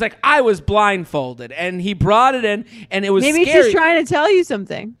she's like, I was blindfolded, and he brought it in, and it was maybe scary. She's trying to tell you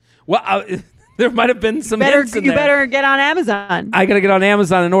something. Well, there might have been some hints in there. You better get on Amazon. I gotta get on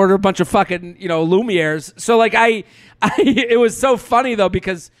Amazon and order a bunch of fucking, you know, Lumieres. So like it was so funny though,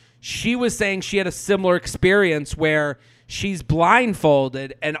 because she was saying she had a similar experience where she's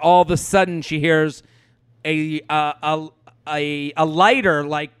blindfolded and all of a sudden she hears a lighter,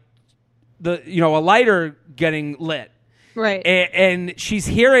 like a lighter getting lit. Right. And she's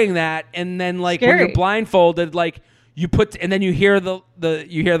hearing that, and then like Scary. when you're blindfolded, like you put, and then you hear the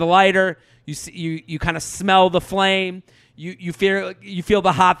lighter, you kind of smell the flame. You feel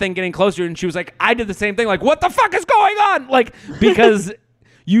the hot thing getting closer, and she was like, I did the same thing. Like, what the fuck is going on? Like, because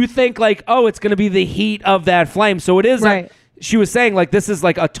you think like, oh, it's going to be the heat of that flame. So it is. Right. She was saying like, this is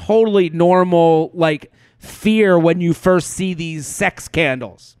like a totally normal like fear when you first see these sex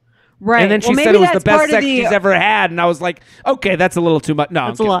candles. Right. And then she said it was the best sex she's ever had, and I was like, okay, that's a little too much. No,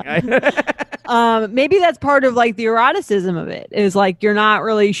 that's a lot. Maybe that's part of like the eroticism of it. Is like you're not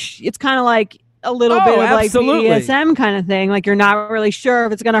really. It's kind of like a little bit of absolutely. like BDSM kind of thing. Like you're not really sure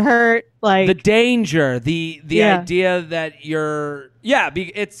if it's gonna hurt. Like the danger, the Yeah. idea that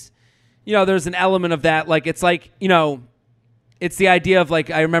it's, there's an element of that. Like it's like, it's the idea of like,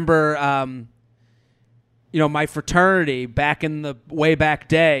 I remember, my fraternity back in the way back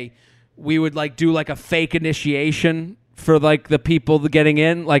day, we would like do like a fake initiation for like the people getting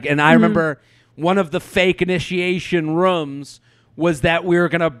in. Like, and I remember one of the fake initiation rooms was that we were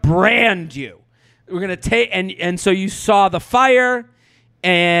going to brand you. We're going to take, and so you saw the fire,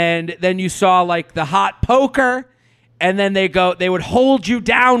 and then you saw like the hot poker, and then they would hold you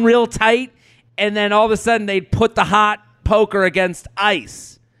down real tight, and then all of a sudden they'd put the hot poker against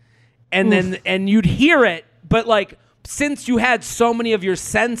ice, and then you'd hear it, but like since you had so many of your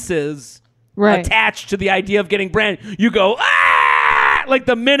senses attached to the idea of getting branded, you go like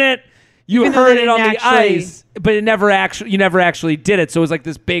the minute you heard it on the ice, but you never actually did it. So it was like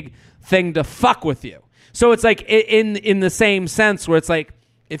this big thing to fuck with you. So it's like in the same sense where it's like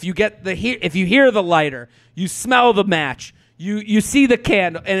if you hear the lighter, you smell the match, you see the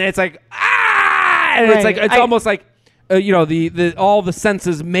candle, and it's like and it's like it's almost like the all the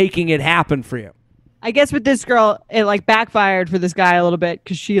senses making it happen for you. I guess with this girl, it like backfired for this guy a little bit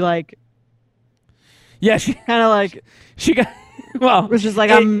because she like she kind of like she got was just like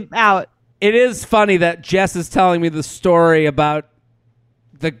I'm out. It is funny that Jess is telling me the story about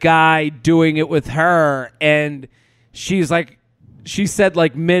the guy doing it with her, and she's like, she said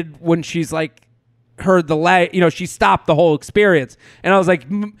like mid when she's like heard the she stopped the whole experience, and I was like,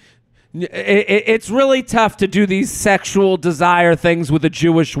 it's really tough to do these sexual desire things with a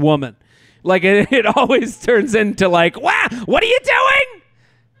Jewish woman. Like it always turns into like, wow, what are you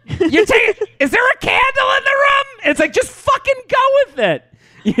doing? Is there a candle in the room? And it's like, just fucking go with it.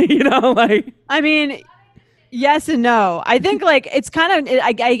 Like. I mean, yes and no. I think like it's kind of,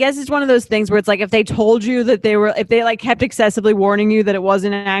 I guess it's one of those things where it's like if they told you that if they like kept excessively warning you that it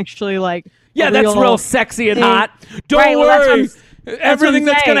wasn't actually like, that's real sexy and hot. Don't worry. Everything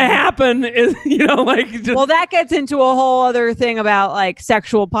that's going to happen is, like. Just, well, that gets into a whole other thing about like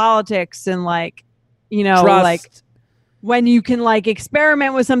sexual politics and like, trust. like when you can like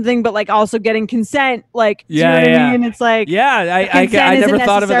experiment with something, but like also getting consent, like, do you know what I mean? It's like, I never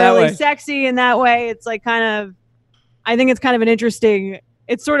thought of it that way. Sexy in that way. It's like I think it's kind of an interesting,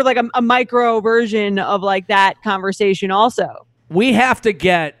 it's sort of like a micro version of like that conversation also. We have to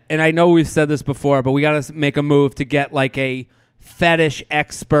get, and I know we've said this before, but we got to make a move to get like a fetish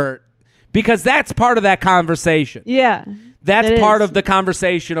expert, because that's part of that conversation. Yeah. That's part of the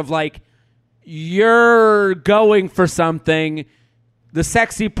conversation of like, you're going for something. The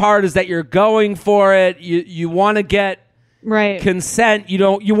sexy part is that you're going for it. You want to get consent. You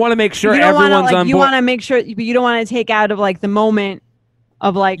want to make sure everyone's on board. You want to make sure, but you don't want to take out of like the moment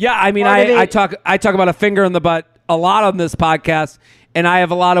of like. Yeah, I mean, I talk about a finger in the butt a lot on this podcast, and I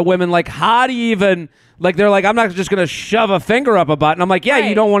have a lot of women like, how do you even like? They're like, I'm not just gonna shove a finger up a butt, and I'm like,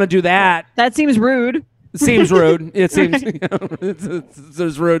 you don't want to do that. That seems rude. It seems rude. It seems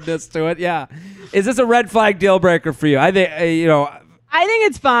there's rudeness to it. Yeah. Is this a red flag deal breaker for you? I think I think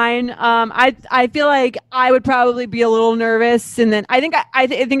it's fine. I feel like I would probably be a little nervous, and then I think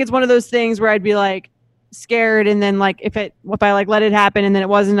it's one of those things where I'd be like scared, and then like if I like let it happen, and then it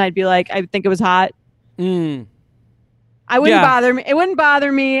wasn't, I'd be like, I think it was hot. I wouldn't bother me. It wouldn't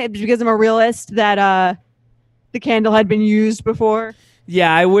bother me because I'm a realist that the candle had been used before.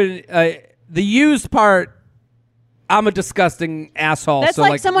 Yeah, I wouldn't. The used part, I'm a disgusting asshole. That's so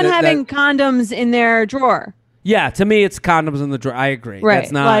like someone having condoms in their drawer. Yeah, to me, it's condoms in the drawer. I agree. Right.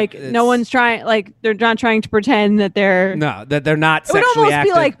 That's not, like no one's trying. Like they're not trying to pretend that they're. No, that they're not sexually active. It would almost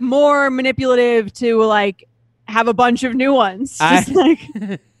active. be like more manipulative to like have a bunch of new ones. Just like.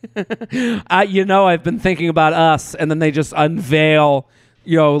 I've been thinking about Us, and then they just unveil,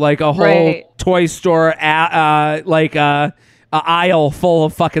 like a whole toy store, aisle full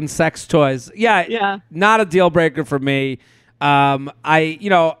of fucking sex toys. Yeah. Not a deal breaker for me. Have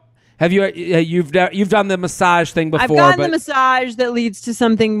you've done the massage thing before? I've gotten the massage that leads to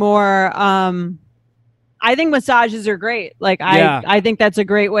something more. I think massages are great. Like I think that's a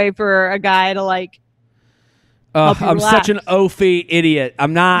great way for a guy to like. I'm such an oafy idiot.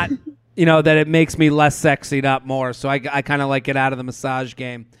 I'm not, that it makes me less sexy, not more. So I kind of like get out of the massage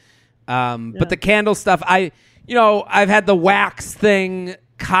game. But the candle stuff, I've had the wax thing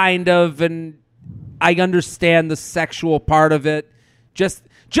kind of, and I understand the sexual part of it.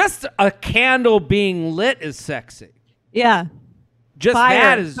 Just a candle being lit is sexy. Yeah. Just fire.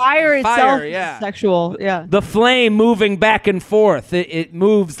 That is fire itself is sexual. Yeah. The flame moving back and forth. It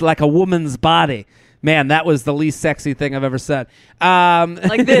moves like a woman's body. Man, that was the least sexy thing I've ever said.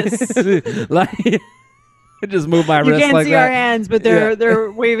 Like this. Like, I just move my You wrist can't like see that. our hands, but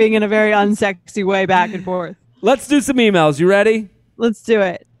they're waving in a very unsexy way back and forth. Let's do some emails. You ready? Let's do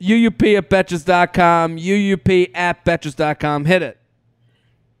it. UUP@Betches.com. UUP@Betches.com. Hit it.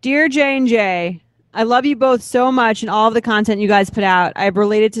 Dear J&J, I love you both so much and all of the content you guys put out. I've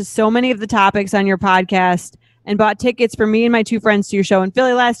related to so many of the topics on your podcast and bought tickets for me and my 2 friends to your show in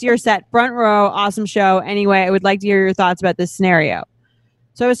Philly last year. Sat front row. Awesome show. Anyway, I would like to hear your thoughts about this scenario.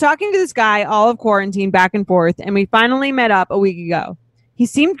 So I was talking to this guy all of quarantine back and forth, and we finally met up a week ago. He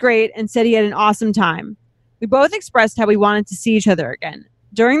seemed great and said he had an awesome time. We both expressed how we wanted to see each other again.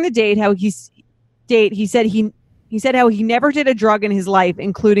 During the date, he said how he never did a drug in his life,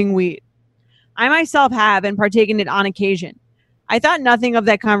 including weed. I myself have and partaken it on occasion. I thought nothing of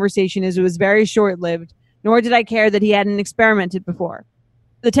that conversation as it was very short-lived, nor did I care that he hadn't experimented before.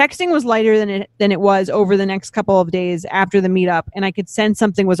 The texting was lighter than it was over the next couple of days after the meetup, and I could sense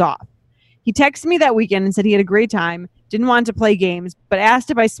something was off. He texted me that weekend and said he had a great time, didn't want to play games, but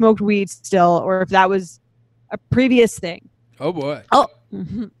asked if I smoked weed still or if that was a previous thing. Oh, boy.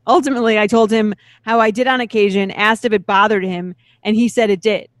 Ultimately, I told him how I did on occasion, asked if it bothered him, and he said it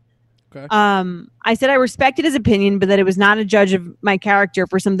did. Okay. I said I respected his opinion, but that it was not a judge of my character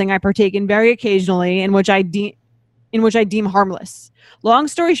for something I partake in very occasionally, in which I deem harmless. Long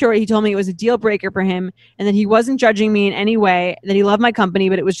story short, he told me it was a deal breaker for him and that he wasn't judging me in any way, that he loved my company,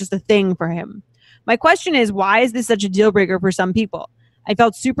 but it was just a thing for him. My question is, why is this such a deal breaker for some people? I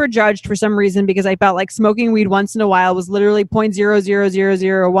felt super judged for some reason because I felt like smoking weed once in a while was literally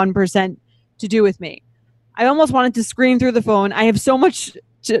 0.00001% to do with me. I almost wanted to scream through the phone. I have so much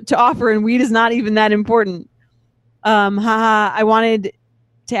to offer, and weed is not even that important. I wanted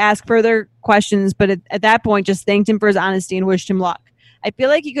to ask further questions, but at that point, just thanked him for his honesty and wished him luck. I feel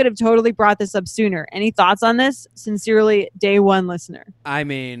like he could have totally brought this up sooner. Any thoughts on this? Sincerely, day one listener. I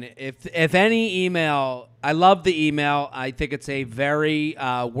mean, if any email, I love the email. I think it's a very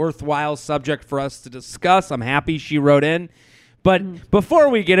worthwhile subject for us to discuss. I'm happy she wrote in. But before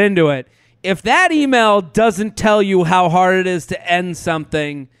we get into it, if that email doesn't tell you how hard it is to end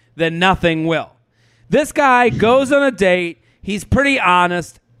something, then nothing will. This guy goes on a date. He's pretty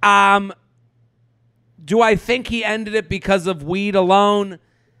honest. Do I think he ended it because of weed alone?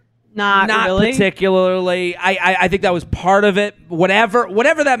 Not really. Particularly. I think that was part of it.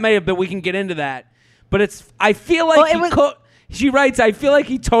 Whatever that may have been, we can get into that. But I feel like she writes, I feel like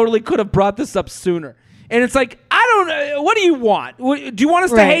he totally could have brought this up sooner. And it's like, I don't know. What do you want? Do you want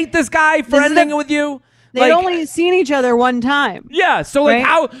us to hate this guy for ending it with you? They'd only seen each other one time. Yeah. So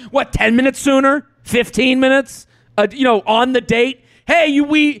how, 10 minutes sooner? 15 minutes? On the date? Hey,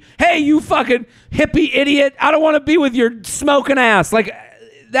 you fucking hippie idiot. I don't want to be with your smoking ass. Like,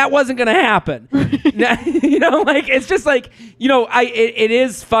 that wasn't going to happen. It's just like, it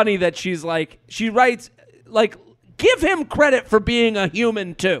is funny that she writes, give him credit for being a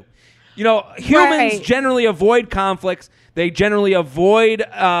human too. Humans generally avoid conflicts. They generally avoid,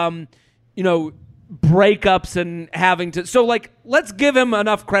 breakups and having to. So, let's give him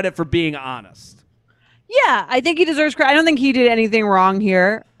enough credit for being honest. Yeah, I think he deserves credit. I don't think he did anything wrong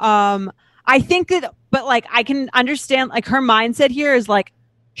here. I think that, but I can understand, her mindset here is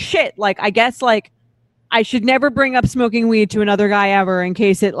shit. I guess, I should never bring up smoking weed to another guy ever in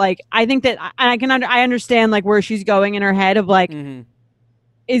case it, I think that, and I understand, where she's going in her head of,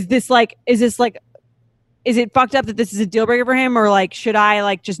 is it fucked up that this is a deal breaker for him? Or, should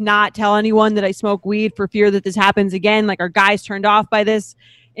I, just not tell anyone that I smoke weed for fear that this happens again? Are guys turned off by this?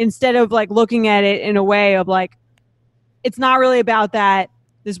 Instead of looking at it in a way of it's not really about that.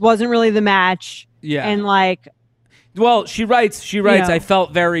 This wasn't really the match. Yeah. And well, she writes, I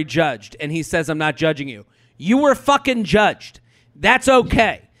felt very judged. And he says, I'm not judging you. You were fucking judged. That's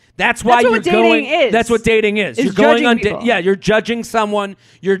okay. That's why you're going. That's what dating is. You're going on. You're judging someone.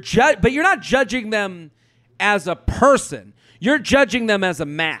 But you're not judging them as a person. You're judging them as a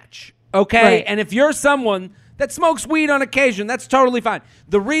match. Okay. Right. And if you're someone that smokes weed on occasion, that's totally fine.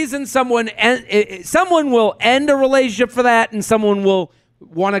 The reason someone will end a relationship for that, and someone will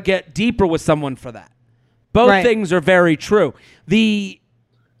want to get deeper with someone for that. Both things are very true. I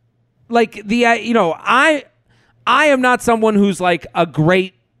am not someone who's a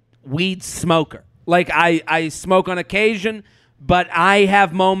great weed smoker. I smoke on occasion, but I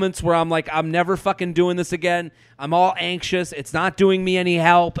have moments where I'm I'm never fucking doing this again. I'm all anxious. It's not doing me any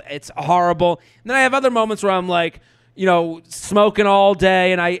help. It's horrible. And then I have other moments where I'm smoking all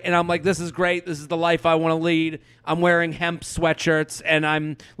day, and I'm this is great. This is the life I want to lead. I'm wearing hemp sweatshirts, and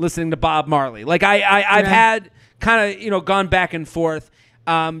I'm listening to Bob Marley. I've had kind of, gone back and forth.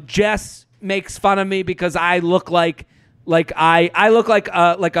 Jess makes fun of me because I look like I look like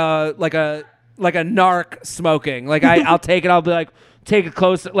a narc smoking. Like I'll take it. I'll be like, take it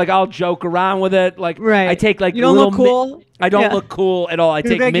close. Like I'll joke around with it. Like Right. I take like You don't look cool. I don't Yeah. look cool at all. I You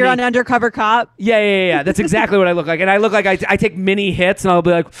take look like mini. you're an undercover cop. Yeah. That's exactly what I look like. And I look like I take mini hits, and I'll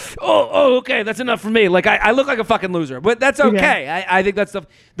be like, oh, okay, that's enough for me. Like I look like a fucking loser, but that's okay. I think that's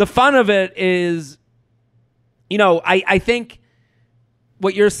the fun of it is, I think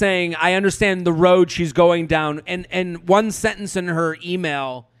what you're saying, I understand the road she's going down, and one sentence in her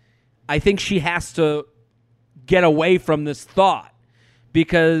email, I think she has to get away from this thought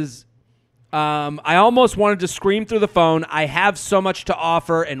because I almost wanted to scream through the phone, I have so much to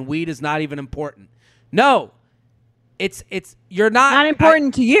offer and weed is not even important. No, it's you're Not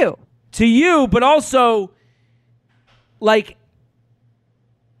important to you. To you, but also like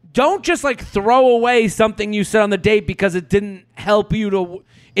don't just like throw away something you said on the date because it didn't help you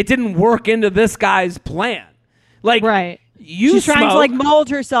it didn't work into this guy's plan. Like Right. you She's trying to smoke. like mold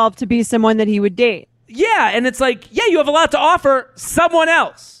herself to be someone that he would date. Yeah, and it's like, yeah, you have a lot to offer someone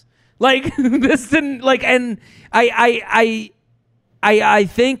else. Like this didn't like, and I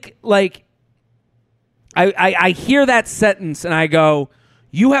think like I hear that sentence and I go,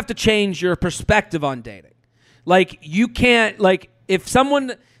 you have to change your perspective on dating. Like you can't like if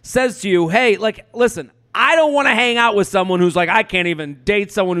someone says to you, hey, like listen, I don't want to hang out with someone who's like I can't even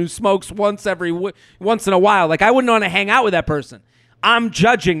date someone who smokes once in a while. Like I wouldn't want to hang out with that person. I'm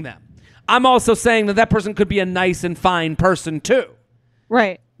judging them. I'm also saying that person could be a nice and fine person too.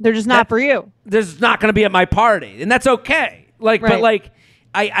 Right. They're just not for you. There's not going to be at my party, and that's okay. Like, Right. but like,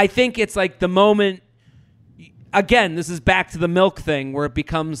 I think it's like the moment. Again, this is back to the milk thing where it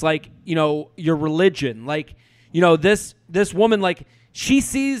becomes like your religion. Like, this woman, like she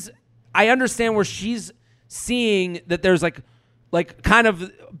sees. I understand where she's seeing that there's like kind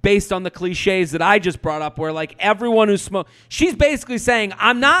of based on the cliches that I just brought up where like everyone who smokes, she's basically saying,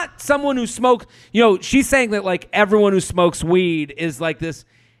 I'm not someone who smokes, she's saying that like everyone who smokes weed is like this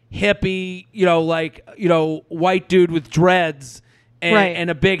hippie, white dude with dreads and, Right. and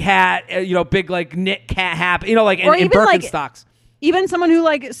a big hat, big like knit cat hat, like Or in even, like, Birkenstocks. Even someone who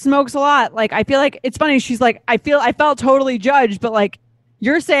like smokes a lot, like I feel like it's funny. She's like, I felt totally judged, but like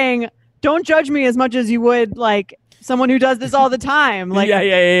you're saying, don't judge me as much as you would like someone who does this all the time. Like,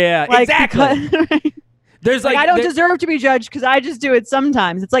 yeah. like, Exactly. because- There's like I don't deserve to be judged because I just do it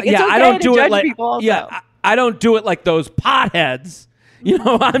sometimes. It's like it's okay I don't to do judge it like people also. I don't do it like those potheads.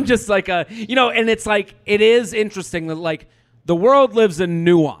 I'm just like and it's like it is interesting that like the world lives in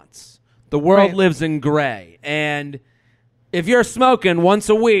nuance. The world Right. lives in gray, and if you're smoking once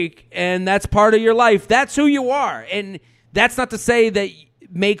a week and that's part of your life, that's who you are, and that's not to say that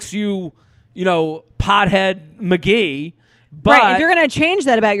makes you pothead McGee. But Right. If you're going to change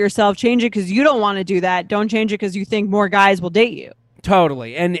that about yourself, change it because you don't want to do that. Don't change it because you think more guys will date you.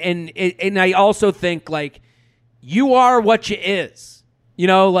 Totally. And I also think like you are what you is.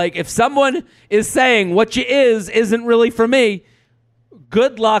 Like if someone is saying what you is isn't really for me,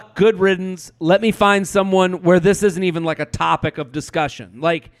 good luck, good riddance. Let me find someone where this isn't even like a topic of discussion.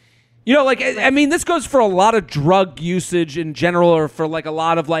 Like, I mean, this goes for a lot of drug usage in general, or for like a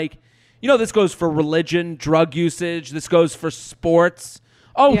lot of like, this goes for religion, drug usage. This goes for sports.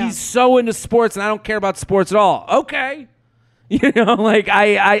 Oh, Yeah. he's so into sports and I don't care about sports at all. Okay. Like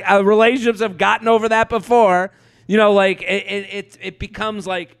I relationships have gotten over that before. Like it becomes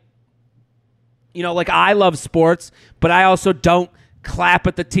like, like I love sports, but I also don't clap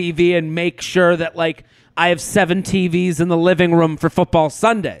at the TV and make sure that like I have 7 TVs in the living room for football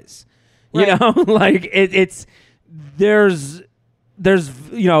Sundays. Right. Like it's there's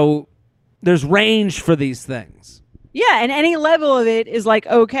range for these things. Yeah. And any level of it is like,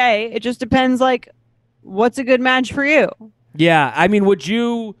 okay. It just depends like what's a good match for you. Yeah, I mean,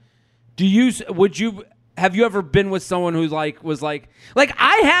 have you ever been with someone who's like was like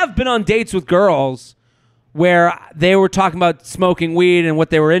I have been on dates with girls where they were talking about smoking weed and what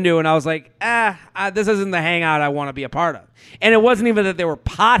they were into, and I was like, this isn't the hangout I want to be a part of. And it wasn't even that they were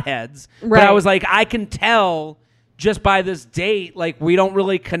potheads, but I Right. was like, I can tell just by this date, like we don't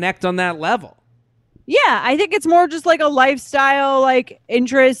really connect on that level. Yeah, I think it's more just like a lifestyle, like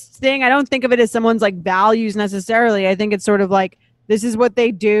interest thing. I don't think of it as someone's like values necessarily. I think it's sort of like this is what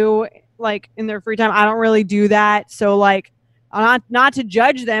they do, like in their free time. I don't really do that, so like, not to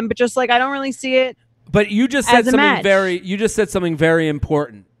judge them, but just like I don't really see it. But you just As said a match. something very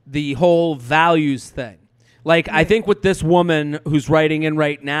important. The whole values thing. Like I think what this woman who's writing in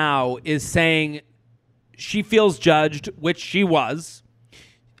right now is saying she feels judged, which she was.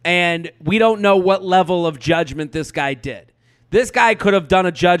 And we don't know what level of judgment this guy did. This guy could have done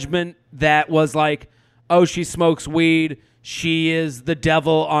a judgment that was like, oh, she smokes weed, she is the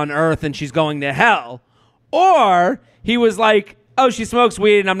devil on earth and she's going to hell. Or he was like, oh, she smokes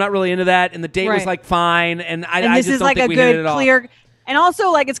weed and I'm not really into that, and the date was like fine, and I this just is don't like think a we hit it good at all. clear. And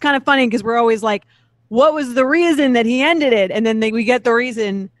also, like, it's kind of funny because we're always like, what was the reason that he ended it? And then we get the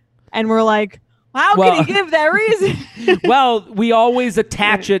reason, and we're like, how can he give that reason? Well, we always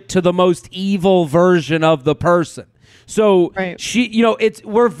attach it to the most evil version of the person. So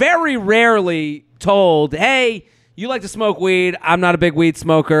we're very rarely told, hey, you like to smoke weed, I'm not a big weed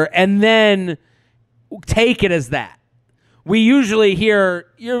smoker, and then take it as that. We usually hear,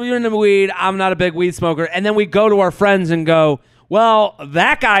 you're into weed, I'm not a big weed smoker, and then we go to our friends and go, well,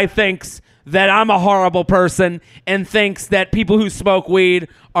 that guy thinks that I'm a horrible person and thinks that people who smoke weed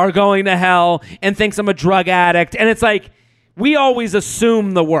are going to hell and thinks I'm a drug addict. And it's like, we always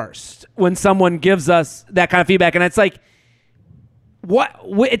assume the worst when someone gives us that kind of feedback. And it's like,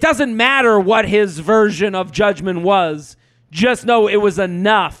 it doesn't matter what his version of judgment was. Just know it was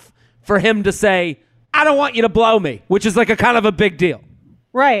enough for him to say, I don't want you to blow me, which is like a kind of a big deal.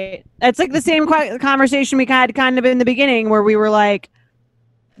 Right. It's like the same conversation we had kind of in the beginning where we were like,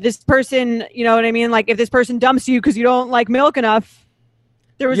 this person, you know what I mean? Like, if this person dumps you because you don't like milk enough,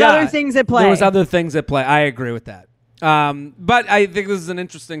 there was other things at play. There was other things at play. I agree with that. But I think this is an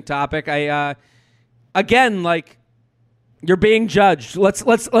interesting topic. Again, like, you're being judged.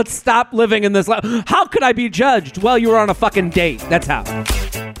 Let's stop living in this life. How could I be judged? Well, you were on a fucking date. That's how.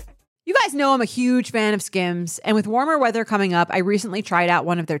 You guys know I'm a huge fan of Skims, and with warmer weather coming up, I recently tried out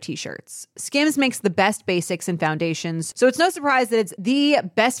one of their t-shirts. Skims makes the best basics and foundations, so it's no surprise that it's the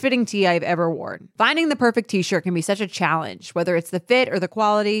best fitting tee I've ever worn. Finding the perfect t-shirt can be such a challenge, whether it's the fit or the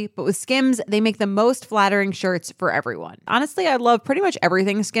quality, but with Skims, they make the most flattering shirts for everyone. Honestly, I love pretty much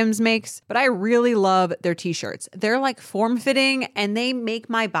everything Skims makes, but I really love their t-shirts. They're like form-fitting, and they make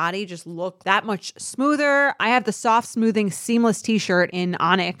my body just look that much smoother. I have the soft, smoothing, seamless t-shirt in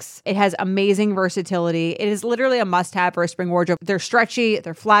Onyx. It has amazing versatility. It is literally a must-have for a spring wardrobe. They're stretchy,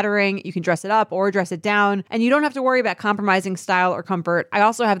 they're flattering, you can dress it up or dress it down, and you don't have to worry about compromising style or comfort. I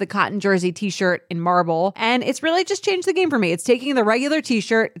also have the cotton jersey t-shirt in marble, and it's really just changed the game for me. It's taking the regular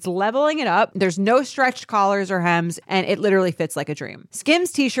t-shirt, it's leveling it up, there's no stretched collars or hems, and it literally fits like a dream.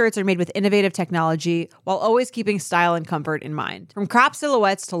 Skims t-shirts are made with innovative technology while always keeping style and comfort in mind. From crop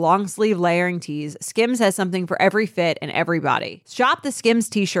silhouettes to long sleeve layering tees, Skims has something for every fit and every body. Shop the Skims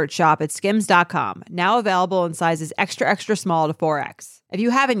t-shirt shop at skims.com, now available in sizes extra, extra small to 4X. If you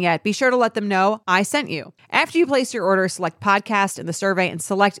haven't yet, be sure to let them know I sent you. After you place your order, select podcast in the survey and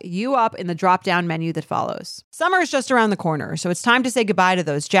select You Up in the drop-down menu that follows. Summer is just around the corner, so it's time to say goodbye to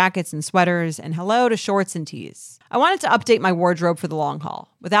those jackets and sweaters and hello to shorts and tees. I wanted to update my wardrobe for the long haul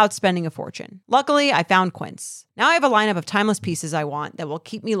without spending a fortune. Luckily, I found Quince. Now I have a lineup of timeless pieces I want that will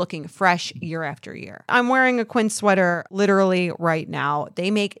keep me looking fresh year after year. I'm wearing a Quince sweater literally right now.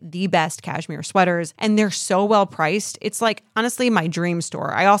 They make the best cashmere sweaters, and they're so well priced. It's like, honestly, my dream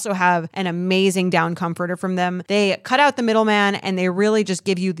store. I also have an amazing down comforter from them. They cut out the middleman, and they really just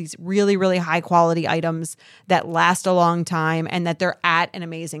give you these really, really high quality items that last a long time and that they're at an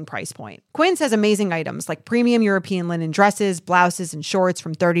amazing price point. Quince has amazing items like premium European linen dresses, blouses, and shorts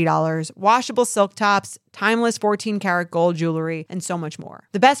from $30, washable silk tops, timeless 14-karat gold jewelry, and so much more.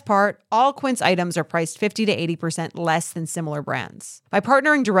 The best part, all Quince items are priced 50 to 80% less than similar brands. By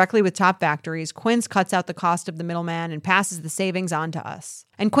partnering directly with top factories, Quince cuts out the cost of the middleman and passes the savings on to us.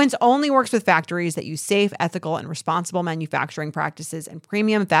 And Quince only works with factories that use safe, ethical, and responsible manufacturing practices and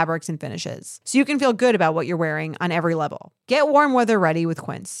premium fabrics and finishes, so you can feel good about what you're wearing on every level. Get warm weather ready with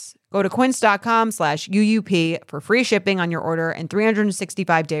Quince. Go to quince.com/UUP for free shipping on your order and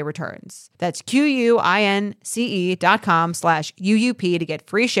 365-day returns. That's QUINCE.com/UUP to get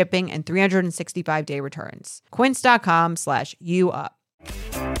free shipping and 365-day returns. Quince.com/UUP.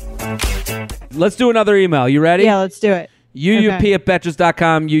 Let's do another email. You ready? Yeah, let's do it. UUP at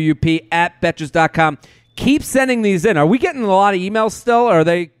Betches.com, UUP at Betches.com. Keep sending these in. Are we getting a lot of emails still? Or are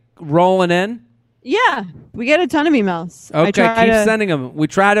they rolling in? Yeah, we get a ton of emails. Okay, keep sending them. We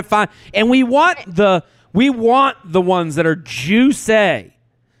try to find, and we want the ones that are juicy.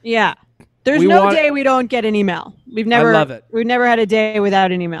 Yeah, there's no day we don't get an email. I love it. We've never had a day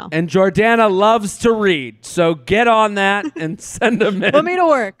without an email. And Jordana loves to read, so get on that and send them in. Put me to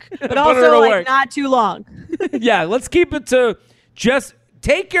work, but also like not too long. Yeah, let's keep it to just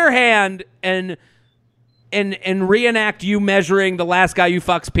take your hand and reenact you measuring the last guy you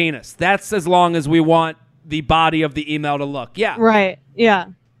fuck's penis. That's as long as we want the body of the email to look. Yeah. Right. Yeah.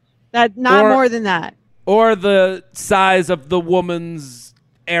 That not more than that. Or the size of the woman's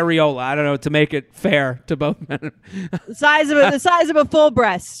areola. I don't know, to make it fair to both men. The size of a full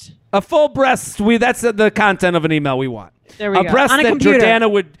breast. A full breast. That's the content of an email we want. There we a go. breast On a that computer.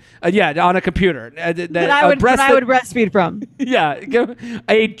 Jordana would, on a computer. That I would breastfeed from. Yeah,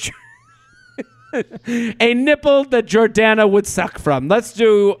 a nipple that Jordana would suck from. Let's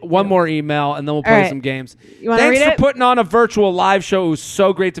do one more email, and then we'll play some games. You want to read it? Thanks for putting on a virtual live show. It was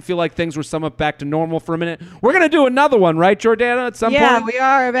so great to feel like things were somewhat back to normal for a minute. We're gonna do another one, right, Jordana? At some point. Yeah, we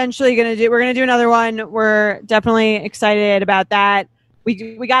are eventually gonna do. We're gonna do another one. We're definitely excited about that.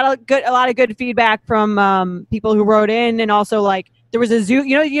 We got a lot of good feedback from people who wrote in, and also like there was a Zoom.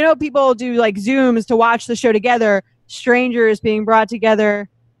 You know, people do like Zooms to watch the show together. Strangers being brought together.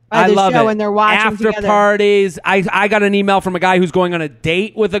 I love it. And they're watching after together. parties. I got an email from a guy who's going on a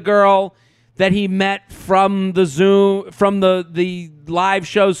date with a girl that he met from the Zoom, from the live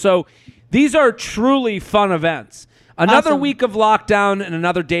show. So these are truly fun events. Another week of lockdown and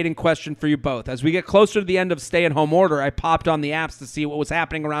another dating question for you both. As we get closer to the end of stay-at-home order, I popped on the apps to see what was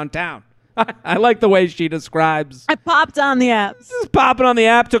happening around town. I like the way she describes. I popped on the apps. Just popping on the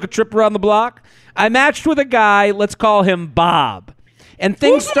app, took a trip around the block. I matched with a guy. Let's call him Bob. And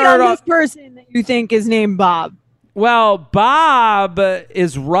things start off. This person that you think is named Bob. Well, Bob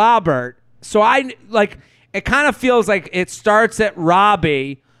is Robert. So it kind of feels like it starts at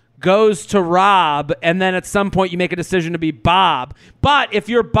Robbie, goes to Rob, and then at some point you make a decision to be Bob. But if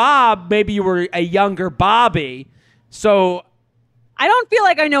you're Bob, maybe you were a younger Bobby. So I don't feel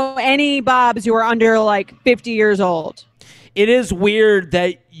like I know any Bobs who are under like 50 years old. It is weird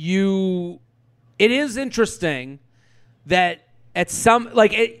that it is interesting that at some,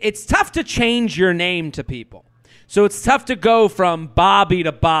 it's tough to change your name to people. So it's tough to go from Bobby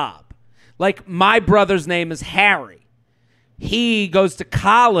to Bob. Like my brother's name is Harry. He goes to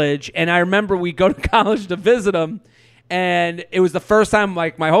college, and I remember we go to college to visit him, and it was the first time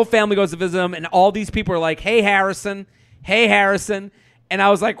like my whole family goes to visit him, and all these people are like, hey, Harrison. And I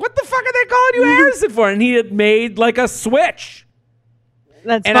was like, what the fuck are they calling you Harrison for? And he had made like a switch.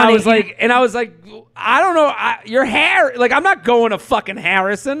 That's and funny. I was like, I don't know, your hair. Like, I'm not going to fucking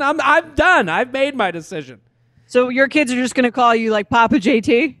Harrison. I'm done. I've made my decision. So your kids are just going to call you like Papa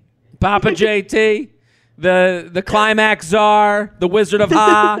JT? Papa JT, the Climax Czar, the Wizard of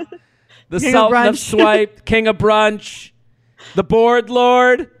Ha, the Sultan of Swipe, King of Brunch, the Board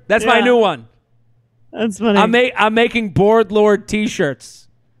Lord. That's my new one. That's funny. I'm making Board Lord T-shirts.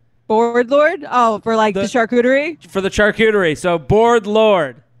 Board Lord? Oh, for like the charcuterie? For the charcuterie. So Board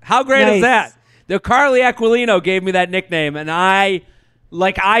Lord. How great is that? The Carly Aquilino gave me that nickname, and I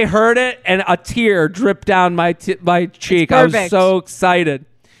heard it, and a tear dripped down my cheek. I was so excited.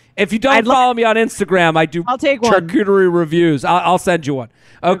 If you don't follow me on Instagram, I'll take one. Charcuterie reviews. I'll send you one.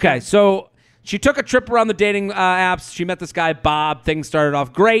 Okay, so she took a trip around the dating apps. She met this guy, Bob. Things started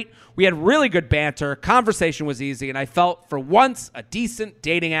off great. We had really good banter. Conversation was easy, and I felt, for once, a decent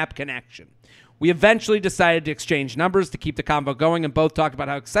dating app connection. We eventually decided to exchange numbers to keep the convo going, and both talked about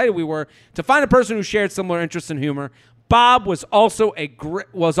how excited we were to find a person who shared similar interests and humor. Bob was also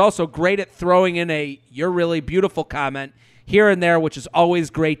great at throwing in a "you're really beautiful" comment here and there, which is always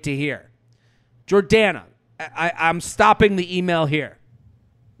great to hear. Jordana, I'm stopping the email here.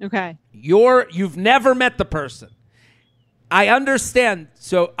 Okay. You've never met the person. I understand.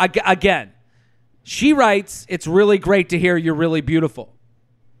 So again, she writes, "It's really great to hear you're really beautiful."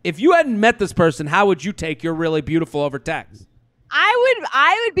 If you hadn't met this person, how would you take "you're really beautiful" over text?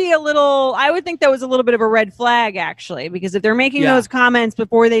 I would think that was a little bit of a red flag, actually, because if they're making those comments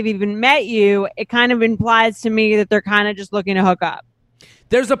before they've even met you, it kind of implies to me that they're kind of just looking to hook up.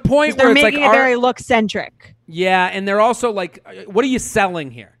 There's a point where they're it's making it very look centric. Yeah, and they're also like, what are you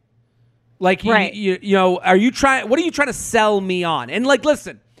selling here? Like, right. you know, what are you trying to sell me on? And like,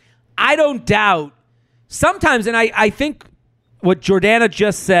 listen, I don't doubt sometimes, and I think what Jordana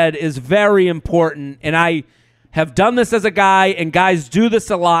just said is very important, and I have done this as a guy, and guys do this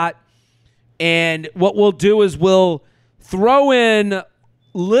a lot. And what we'll do is we'll throw in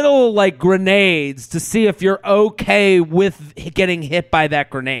little like grenades to see if you're okay with getting hit by that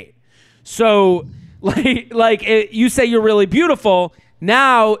grenade. So you say you're really beautiful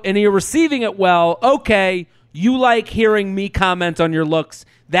now, and you're receiving it well. Okay, you like hearing me comment on your looks.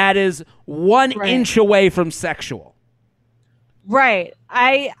 That is 1 inch away from sexual. Right.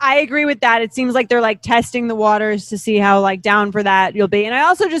 I agree with that. It seems like they're like testing the waters to see how like down for that you'll be. And I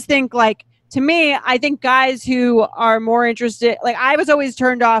also just think like, to me, I think guys who are more interested, like I was always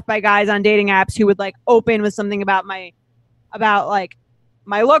turned off by guys on dating apps who would like open with something about my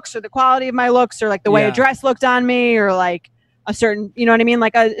looks or the quality of my looks or like the way a dress looked on me or like a certain, you know what I mean?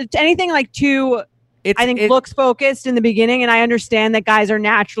 Like anything like looks focused in the beginning. And I understand that guys are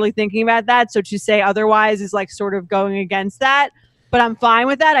naturally thinking about that. So to say otherwise is like sort of going against that. but I'm fine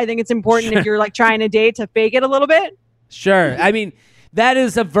with that. I think it's important if you're like trying to date to fake it a little bit. Sure. I mean, that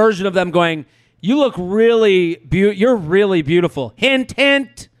is a version of them going, you look really you're really beautiful. Hint,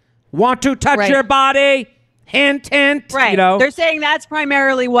 hint. Want to touch your body? Hint, hint. Right. You know? They're saying that's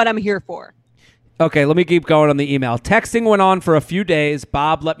primarily what I'm here for. Okay, let me keep going on the email. Texting went on for a few days.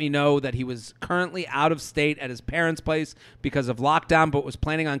 Bob let me know that he was currently out of state at his parents' place because of lockdown, but was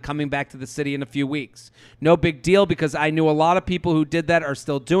planning on coming back to the city in a few weeks. No big deal because I knew a lot of people who did that are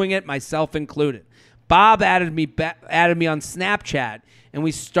still doing it, myself included. Bob added me on Snapchat, and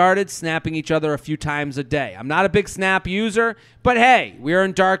we started snapping each other a few times a day. I'm not a big Snap user, but hey, we're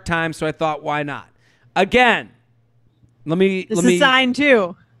in dark times, so I thought, why not? Again, This is a sign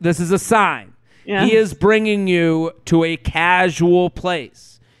too. This is a sign. Yeah. He is bringing you to a casual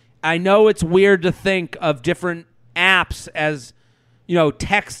place. I know it's weird to think of different apps as,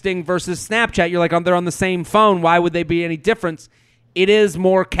 texting versus Snapchat. You're like, they're on the same phone. Why would they be any difference? It is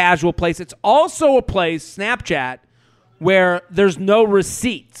more casual place. It's also a place, Snapchat, where there's no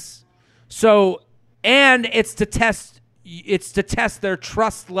receipts. So, and it's to test their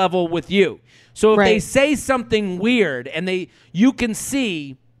trust level with you. So if they say something weird and you can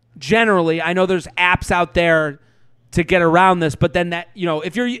see, generally, I know there's apps out there to get around this, but then that,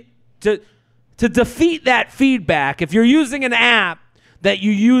 if you're to defeat that feedback, if you're using an app that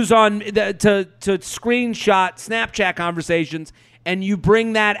you use on to screenshot Snapchat conversations and you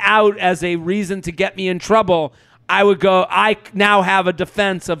bring that out as a reason to get me in trouble, I would go, I now have a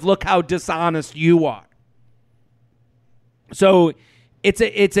defense of look how dishonest you are. So it's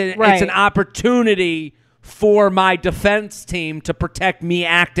an opportunity for my defense team to protect me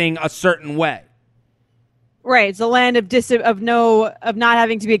acting a certain way. Right. It's a land of not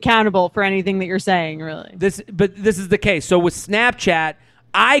having to be accountable for anything that you're saying, really. But this is the case. So with Snapchat,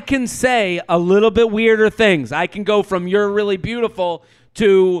 I can say a little bit weirder things. I can go from you're really beautiful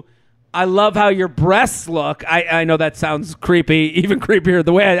to I love how your breasts look. I know that sounds creepy, even creepier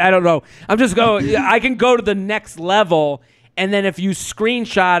the way I don't know. I'm just going, I can go to the next level. And then if you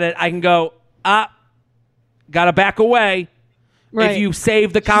screenshot it, I can go, gotta back away. Right. If you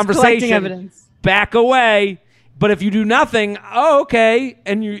save the conversation, back away. But if you do nothing, okay.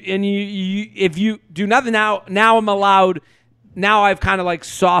 And you if you do nothing now I'm allowed. Now I've kind of like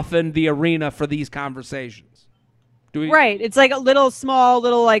softened the arena for these conversations. Right. It's like small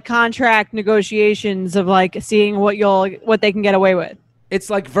little like contract negotiations of like seeing what they can get away with. It's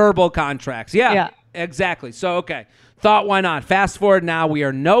like verbal contracts. Yeah. Exactly. So, okay. Thought, why not? Fast forward now. We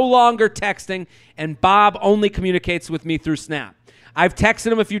are no longer texting, and Bob only communicates with me through Snap. I've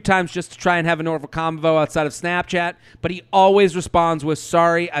texted him a few times just to try and have a normal convo outside of Snapchat, but he always responds with,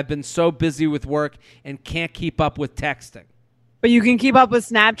 sorry, I've been so busy with work and can't keep up with texting. But you can keep up with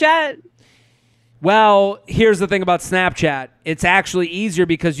Snapchat? Well, here's the thing about Snapchat. It's actually easier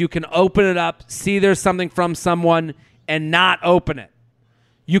because you can open it up, see there's something from someone, and not open it.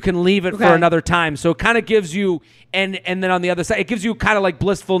 You can leave it for another time. So it kind of gives you, and then on the other side, it gives you kind of like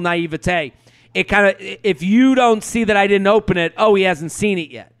blissful naivete. It kind of, if you don't see that I didn't open it, he hasn't seen it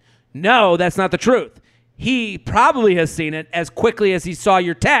yet. No, that's not the truth. He probably has seen it as quickly as he saw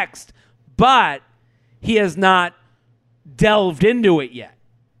your text, but he has not delved into it yet.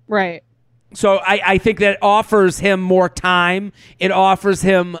 Right. So I think that offers him more time. It offers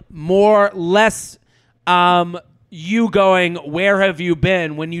him less you going, where have you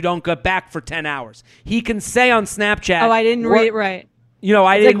been when you don't get back for 10 hours? He can say on Snapchat. I didn't read it right.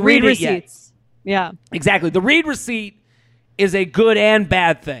 I didn't read it yet. Yeah. Exactly. The read receipt is a good and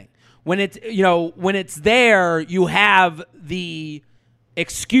bad thing. When it's there, you have the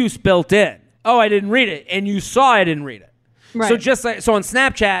excuse built in. I didn't read it. And you saw I didn't read it. Right. So on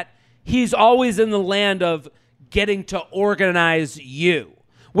Snapchat, he's always in the land of getting to organize you,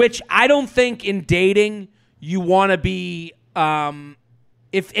 which I don't think in dating you want to be,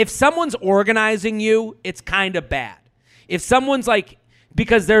 if someone's organizing you, it's kind of bad. If someone's like,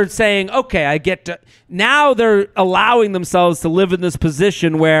 because they're saying, okay, I get to, now they're allowing themselves to live in this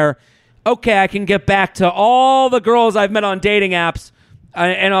position where, okay, I can get back to all the girls I've met on dating apps,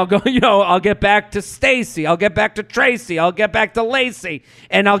 and I'll go, I'll get back to Stacy, I'll get back to Tracy, I'll get back to Lacey,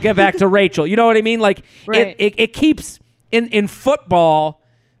 and I'll get back to Rachel. You know what I mean? Like, it keeps, in football,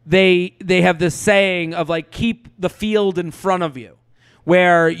 they have this saying of like keep the field in front of you,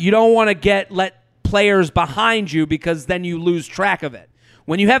 where you don't want to let players behind you because then you lose track of it.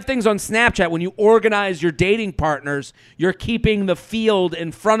 When you have things on Snapchat, when you organize your dating partners, you're keeping the field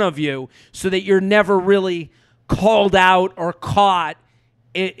in front of you so that you're never really called out or caught.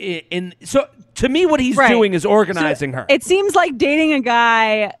 So to me, what he's doing is organizing her. It seems like dating a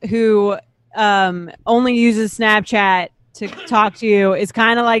guy who only uses Snapchat to talk to you is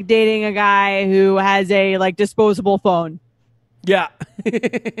kind of like dating a guy who has a like disposable phone. Yeah.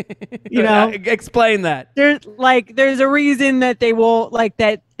 You know, explain that. There's a reason that they will like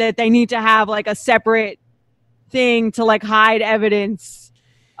that they need to have like a separate thing to like hide evidence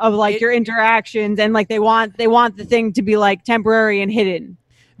of like your interactions, and like they want the thing to be like temporary and hidden.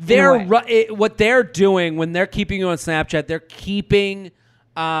 What they're doing when they're keeping you on Snapchat, they're keeping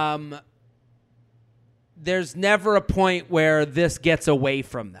there's never a point where this gets away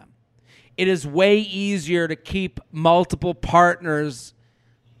from them. It is way easier to keep multiple partners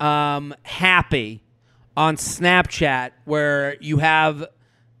happy on Snapchat, where you have,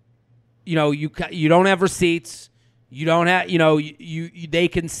 you don't have receipts. You don't have, you they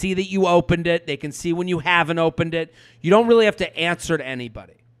can see that you opened it. They can see when you haven't opened it. You don't really have to answer to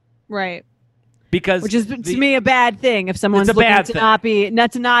anybody. Right. Because which is to me a bad thing. If someone's looking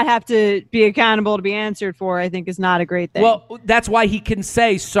to not have to be accountable to be answered for, I think is not a great thing. Well, that's why he can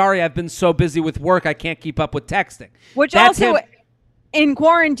say, "Sorry, I've been so busy with work, I can't keep up with texting." Which also, in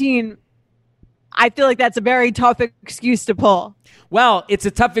quarantine, I feel like that's a very tough excuse to pull. Well, it's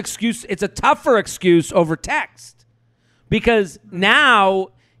a tough excuse. It's a tougher excuse over text, because now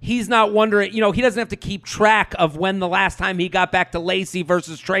he's not wondering, he doesn't have to keep track of when the last time he got back to Lacey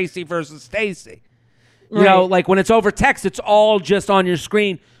versus Tracy versus Stacy. Like when it's over text, it's all just on your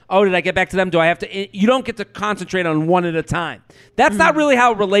screen. Oh, did I get back to them? Do I have to? You don't get to concentrate on one at a time. That's not really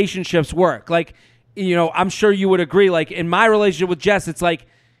how relationships work. Like, I'm sure you would agree. Like in my relationship with Jess, it's like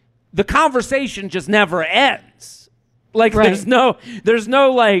the conversation just never ends. Like there's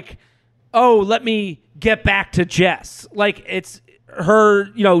no like, oh, let me get back to Jess. Like it's her,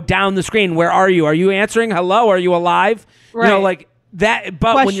 down the screen. Where are you? Are you answering? Hello? Are you alive? Right. Like that.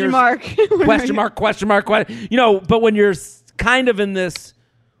 But question when you're mark. question mark. But when you're kind of in this,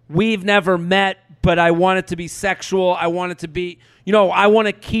 we've never met, but I want it to be sexual. I want it to be, I want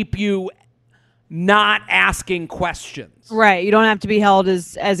to keep you not asking questions. Right. You don't have to be held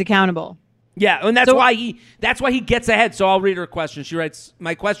as accountable. Yeah, and that's why he gets ahead. So I'll read her question. She writes,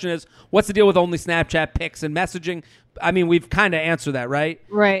 "My question is, what's the deal with only Snapchat pics and messaging?" I mean, we've kind of answered that, right?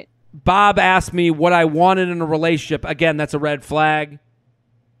 Right. Bob asked me what I wanted in a relationship. Again, that's a red flag.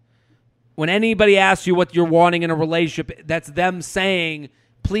 When anybody asks you what you're wanting in a relationship, that's them saying,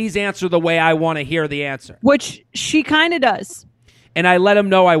 please answer the way I want to hear the answer. Which she kind of does. And I let him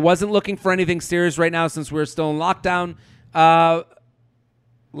know I wasn't looking for anything serious right now since we're still in lockdown.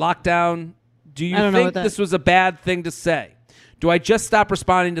 Do you think this was a bad thing to say? Do I just stop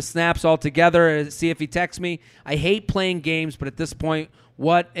responding to snaps altogether and see if he texts me? I hate playing games, but at this point,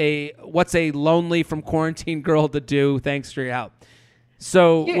 what's a lonely from quarantine girl to do? Thanks for your help.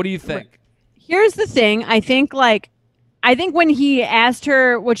 So what do you think? Here's the thing. I think when he asked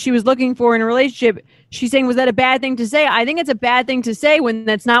her what she was looking for in a relationship, she's saying, was that a bad thing to say? I think it's a bad thing to say when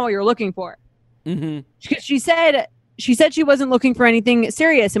that's not what you're looking for. Mm-hmm. She said she wasn't looking for anything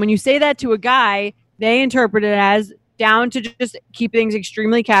serious. And when you say that to a guy, they interpret it as down to just keep things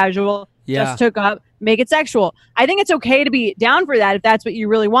extremely casual, just hook up, make it sexual. I think it's okay to be down for that if that's what you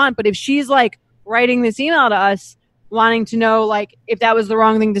really want. But if she's like writing this email to us wanting to know like if that was the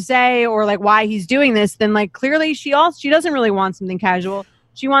wrong thing to say or like why he's doing this, then like clearly she doesn't really want something casual.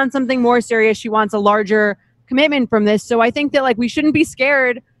 She wants something more serious. She wants a larger commitment from this. So I think that like we shouldn't be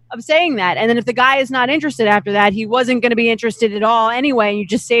scared of saying that. And then if the guy is not interested after that, he wasn't going to be interested at all anyway. And you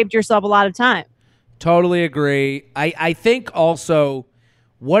just saved yourself a lot of time. Totally agree. I think also,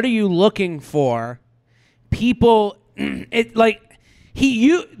 what are you looking for? People,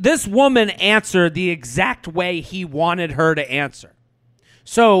 this woman answered the exact way he wanted her to answer.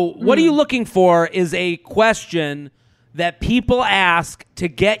 So what are you looking for is a question that people ask to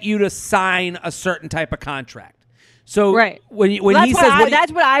get you to sign a certain type of contract. So when he says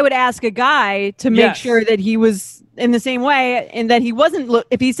that's what I would ask a guy to make sure that he was in the same way and that he wasn't.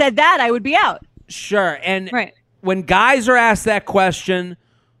 If he said that, I would be out. Sure. And when guys are asked that question,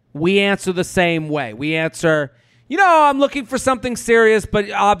 we answer the same way. We answer, I'm looking for something serious,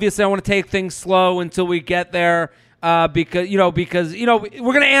 but obviously I want to take things slow until we get there because we're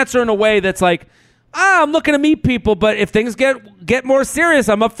going to answer in a way that's like, I'm looking to meet people, but if things get more serious,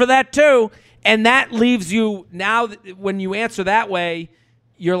 I'm up for that too. And that leaves you now when you answer that way,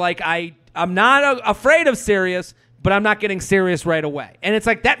 you're like, I'm not afraid of serious, but I'm not getting serious right away. And it's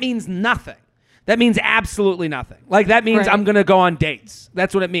like, that means nothing. That means absolutely nothing. Like that means I'm going to go on dates.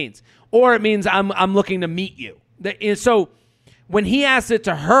 That's what it means. Or it means I'm looking to meet you. So when he asks it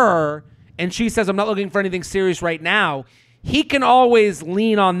to her and she says, I'm not looking for anything serious right now, he can always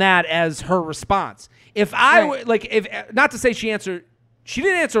lean on that as her response. If not to say she didn't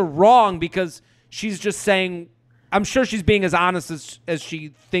answer wrong because she's just saying I'm sure she's being as honest as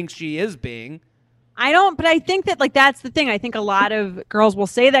she thinks she is being. But I think that like that's the thing. I think a lot of girls will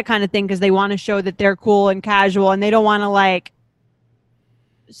say that kind of thing because they want to show that they're cool and casual, and they don't want to like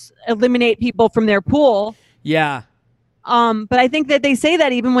eliminate people from their pool. Yeah. But I think that they say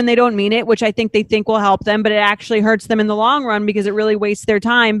that even when they don't mean it, which I think they think will help them, but it actually hurts them in the long run because it really wastes their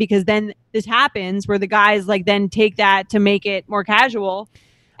time, because then this happens where the guys like then take that to make it more casual.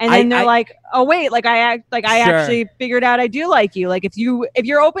 And then they're like, oh wait, like I actually figured out I do like you. Like if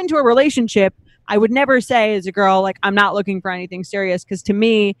you're open to a relationship, I would never say as a girl, like, I'm not looking for anything serious. Cause to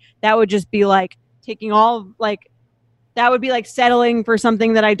me, that would just be like taking that would be like settling for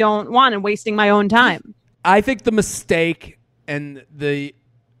something that I don't want and wasting my own time. I think the mistake I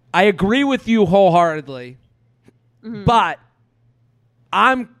agree with you wholeheartedly, but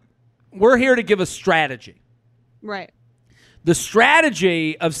we're here to give a strategy. Right. The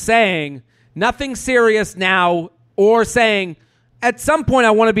strategy of saying nothing serious now or saying at some point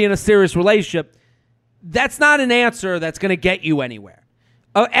I want to be in a serious relationship, that's not an answer that's going to get you anywhere.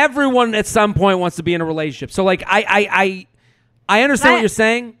 Everyone at some point wants to be in a relationship. So like I understand what you're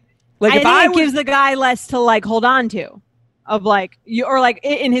saying. Like if it gives the guy less to like hold on to, of like you, or like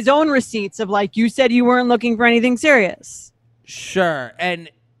in his own receipts of like, you said you weren't looking for anything serious. Sure. And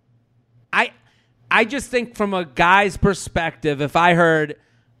I just think from a guy's perspective, if I heard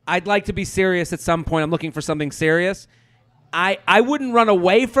I'd like to be serious at some point, I'm looking for something serious, I wouldn't run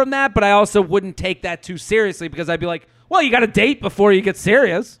away from that, but I also wouldn't take that too seriously, because I'd be like, well, you got to date before you get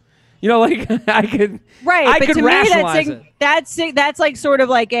serious. You know, like I could rationalize it. That's like sort of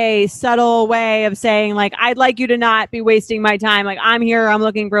like a subtle way of saying like, I'd like you to not be wasting my time. Like I'm here, I'm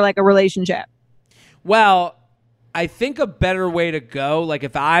looking for like a relationship. Well, I think a better way to go, like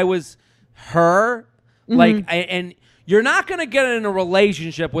if I was her, like, and you're not going to get in a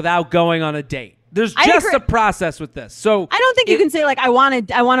relationship without going on a date. There's just a process with this. So I don't think you can say like I want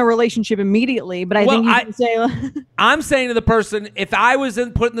a relationship immediately, but I think you can say I'm saying to the person, if I was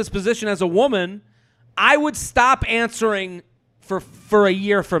put in this position as a woman, I would stop answering for a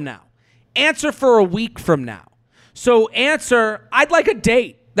year from now. Answer for a week from now. So answer, I'd like a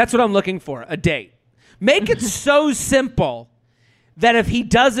date. That's what I'm looking for, a date. Make it so simple that if he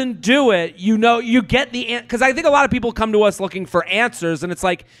doesn't do it, you get the answer. Because I think a lot of people come to us looking for answers, and it's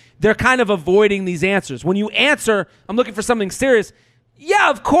like they're kind of avoiding these answers. When you answer, I'm looking for something serious. Yeah,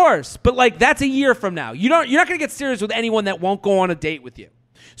 of course. But like that's a year from now. You're not going to get serious with anyone that won't go on a date with you.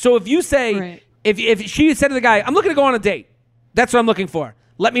 So if you say, right. if she said to the guy, I'm looking to go on a date. That's what I'm looking for.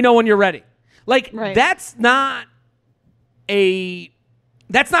 Let me know when you're ready. Like right. That's not like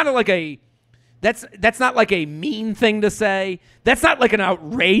a mean thing to say. That's not like an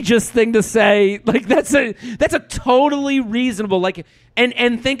outrageous thing to say. Like that's a totally reasonable, like,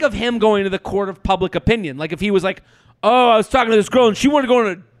 and think of him going to the court of public opinion. Like if he was like, oh, I was talking to this girl and she wanted to go on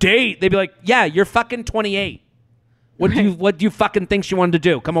a date, they'd be like, yeah, you're fucking 28. What do you fucking think she wanted to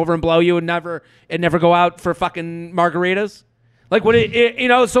do? Come over and blow you and never go out for fucking margaritas? Like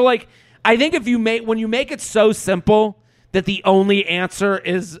so like I think when you make it so simple that the only answer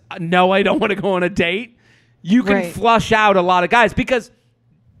is no, I don't want to go on a date, you can flush out a lot of guys, because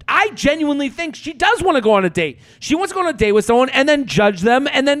I genuinely think she does want to go on a date. She wants to go on a date with someone and then judge them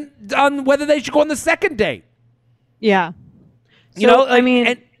and then on whether they should go on the second date. Yeah. So, I mean,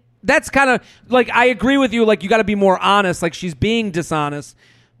 and that's kind of like, I agree with you. Like you got to be more honest. Like she's being dishonest,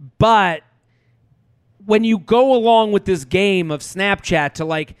 but when you go along with this game of Snapchat to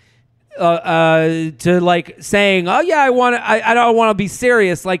saying, oh yeah, I don't want to be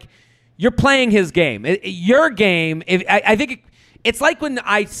serious. Like you're playing his game. Your game. I think it's like when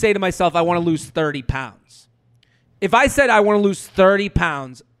I say to myself, I want to lose 30 pounds. If I said I want to lose 30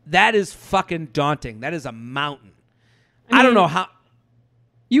 pounds, that is fucking daunting. That is a mountain. I don't know how.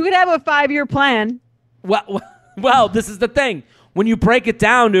 You could have a 5-year plan. Well, this is the thing. When you break it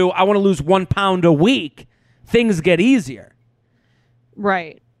down to, I want to lose 1 pound a week, things get easier.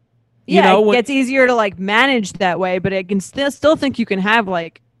 Right. Yeah, it gets easier to like manage that way, but it can still think you can have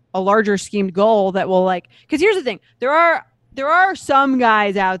like a larger schemed goal that will like, because here's the thing, there are some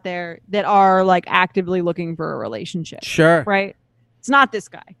guys out there that are like actively looking for a relationship. Sure. Right. It's not this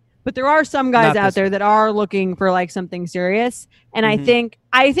guy, but there are some guys out there that are looking for like something serious. And I think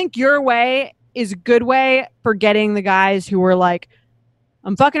your way is a good way for getting the guys who are like,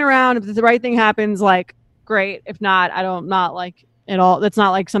 I'm fucking around. If the right thing happens, like great. If not, not like at all. That's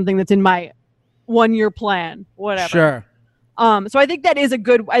not like something that's in my 1-year plan, whatever. Sure. So I think I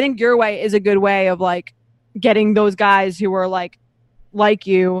think your way is a good way of like getting those guys who are like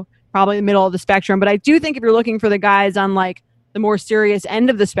you, probably in the middle of the spectrum. But I do think if you're looking for the guys on like the more serious end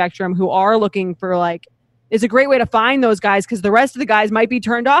of the spectrum who are looking for like is a great way to find those guys because the rest of the guys might be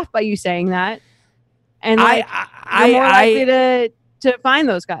turned off by you saying that. And like, you're more likely to find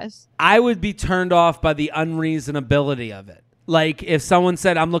those guys. I would be turned off by the unreasonability of it. Like if someone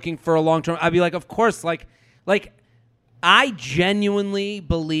said I'm looking for a long term, I'd be like, of course. Like I genuinely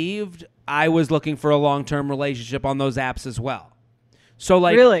believed I was looking for a long term relationship on those apps as well. So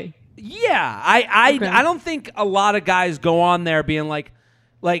like, really, yeah, I don't think a lot of guys go on there being like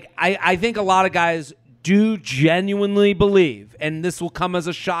I think a lot of guys do genuinely believe, and this will come as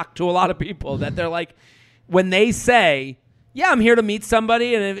a shock to a lot of people, that they're like, when they say, yeah, I'm here to meet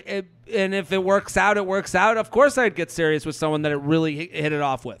somebody, and if it works out, it works out. Of course I'd get serious with someone that it really hit it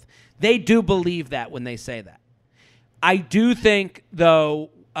off with. They do believe that when they say that. I do think,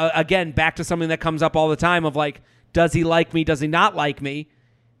 though, again, back to something that comes up all the time of like, does he like me? Does he not like me?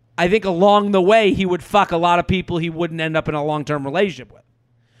 I think along the way, he would fuck a lot of people he wouldn't end up in a long-term relationship with.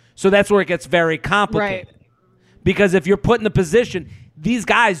 So that's where it gets very complicated. Right. Because if you're put in the position, these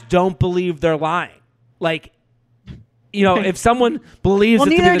guys don't believe they're lying. Like, you know, if someone believes it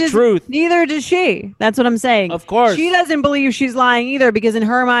to be the truth. Neither does she. That's what I'm saying. Of course. She doesn't believe she's lying either, because in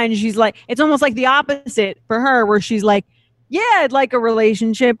her mind, she's like, it's almost like the opposite for her, where she's like, yeah, I'd like a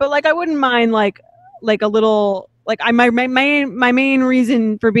relationship, but like, I wouldn't mind like a little, like my main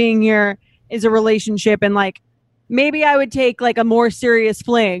reason for being here is a relationship. And like, maybe I would take like a more serious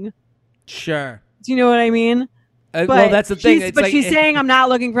fling. Sure. Do you know what I mean? Well, that's the thing. She's saying I'm not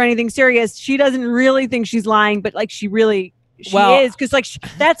looking for anything serious. She doesn't really think she's lying, but like she is, because like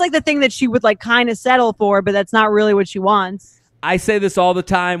that's like the thing that she would like kind of settle for, but that's not really what she wants. I say this all the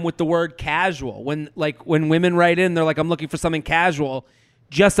time with the word casual. When women write in, they're like, I'm looking for something casual.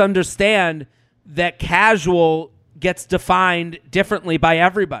 Just understand that casual gets defined differently by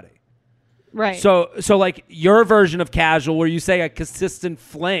everybody. Right. So like your version of casual, where you say a consistent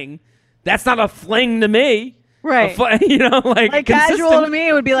fling, that's not a fling to me. Right. You know, like casual to me,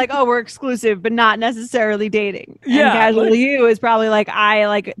 it would be like, oh, we're exclusive, but not necessarily dating. And yeah. Casual to you is probably like, I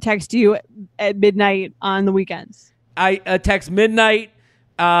like text you at midnight on the weekends. I text midnight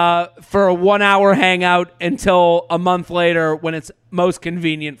for a 1 hour hangout until a month later when it's most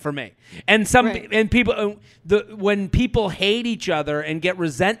convenient for me. And people, when people hate each other and get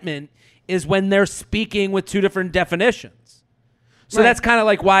resentment is when they're speaking with two different definitions. So that's kind of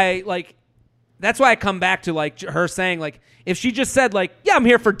like why, like, that's why I come back to like her saying, like, if she just said like, yeah, I'm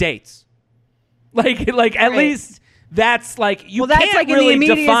here for dates, like at least that's like, you can't like really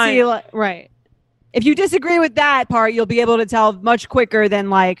define. Right. If you disagree with that part, you'll be able to tell much quicker than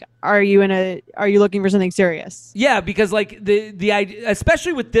like, are you looking for something serious? Yeah, because like the idea,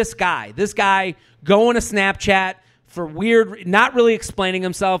 especially with this guy going to Snapchat for weird, not really explaining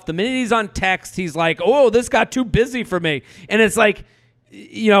himself. The minute he's on text, he's like, oh, this got too busy for me. And it's like,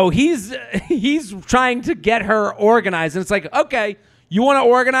 you know, he's trying to get her organized. And it's like, okay, you want to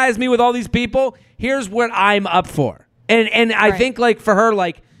organize me with all these people? Here's what I'm up for. And I think like for her,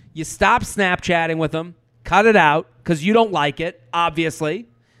 like, you stop Snapchatting with them, cut it out because you don't like it, obviously.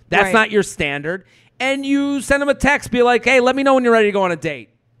 That's not your standard. And you send him a text, be like, hey, let me know when you're ready to go on a date.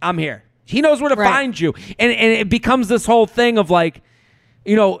 I'm here. He knows where to find you. And it becomes this whole thing of like,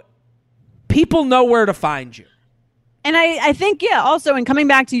 you know, people know where to find you. And I think, yeah, also, and coming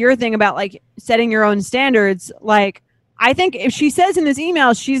back to your thing about like setting your own standards, like, I think if she says in this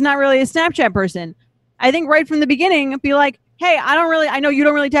email she's not really a Snapchat person, I think right from the beginning, be like, hey, I know you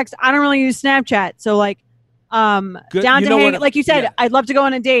don't really text. I don't really use Snapchat. So like, down to hang, like you said, I'd love to go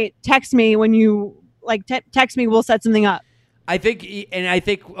on a date. Text me when you like, text me. We'll set something up. I think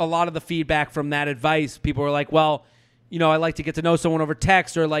a lot of the feedback from that advice, people were like, well, you know, I like to get to know someone over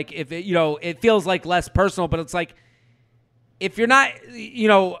text, or like if it, you know, it feels like less personal, but it's like, if you're not, you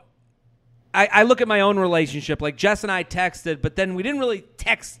know, I look at my own relationship, like Jess and I texted, but then we didn't really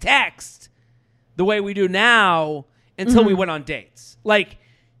text the way we do now until we went on dates. Like,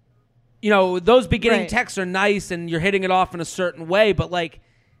 you know, those beginning texts are nice and you're hitting it off in a certain way, but like,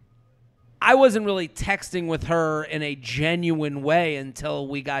 I wasn't really texting with her in a genuine way until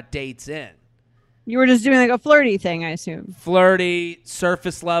we got dates in. You were just doing like a flirty thing, I assume. Flirty,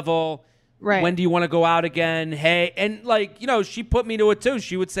 surface level. Right. When do you want to go out again? Hey, and like, you know, she put me to it too.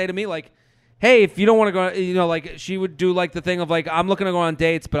 She would say to me like, hey, if you don't want to go, you know, like she would do like the thing of like, I'm looking to go on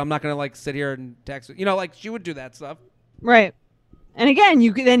dates, but I'm not going to like sit here and text. You know, like she would do that stuff. Right. And again,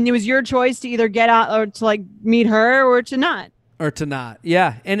 then it was your choice to either get out or to like meet her or to not.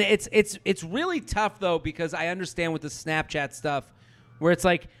 Yeah. And it's really tough though, because I understand with the Snapchat stuff where it's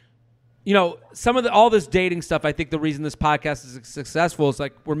like, you know, all this dating stuff, I think the reason this podcast is successful is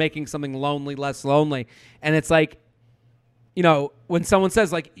like we're making something lonely less lonely. And it's like, you know, when someone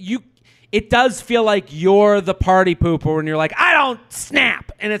says like it does feel like you're the party pooper when you're like, I don't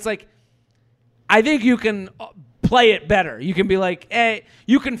snap. And it's like, I think you can play it better. You can be like, hey,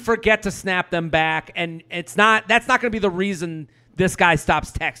 you can forget to snap them back. And that's not going to be the reason this guy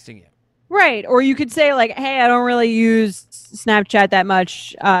stops texting you. Right. Or you could say like, hey, I don't really use Snapchat that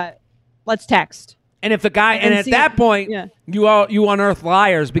much. Let's text. And if the guy, and at that point, you unearth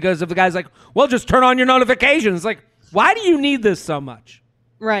liars, because if the guy's like, well, just turn on your notifications. Like, why do you need this so much?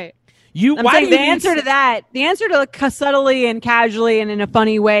 Right. The answer to subtly and casually and in a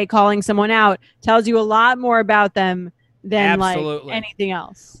funny way calling someone out tells you a lot more about them than like anything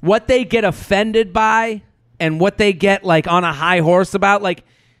else. What they get offended by and what they get like on a high horse about, like,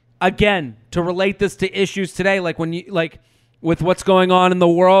 again, to relate this to issues today, like when you like with what's going on in the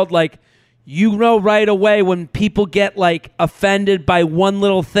world, like, you know right away when people get like offended by one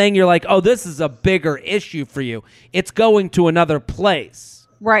little thing, you're like, oh, this is a bigger issue for you. It's going to another place.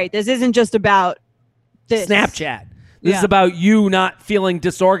 Right. This isn't just about this. Snapchat. This is about you not feeling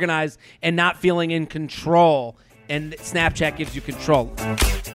disorganized and not feeling in control. And Snapchat gives you control.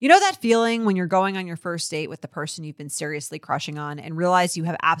 You know that feeling when you're going on your first date with the person you've been seriously crushing on and realize you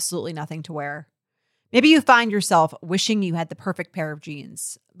have absolutely nothing to wear? Maybe you find yourself wishing you had the perfect pair of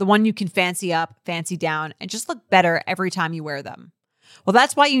jeans, the one you can fancy up, fancy down, and just look better every time you wear them. Well,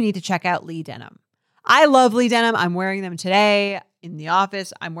 that's why you need to check out Lee Denim. I love Lee Denim. I'm wearing them today in the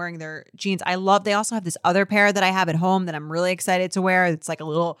office. I'm wearing their jeans. They also have this other pair that I have at home that I'm really excited to wear. It's like a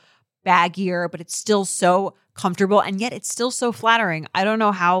little baggier, but it's still so comfortable, and yet it's still so flattering. I don't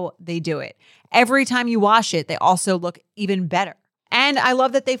know how they do it. Every time you wash it, they also look even better. And I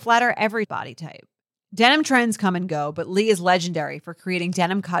love that they flatter every body type. Denim trends come and go, but Lee is legendary for creating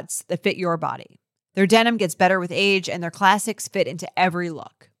denim cuts that fit your body. Their denim gets better with age, and their classics fit into every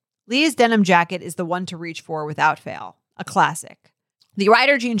look. Lee's denim jacket is the one to reach for without fail, a classic. The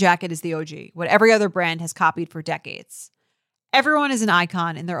Rider jean jacket is the OG, what every other brand has copied for decades. Everyone is an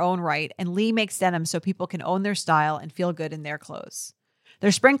icon in their own right, and Lee makes denim so people can own their style and feel good in their clothes.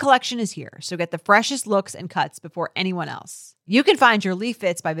 Their spring collection is here, so get the freshest looks and cuts before anyone else. You can find your Lee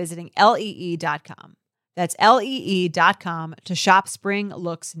fits by visiting lee.com. That's lee.com to shop spring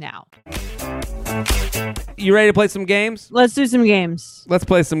looks now. You ready to play some games? Let's do some games. Let's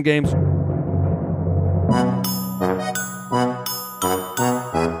play some games.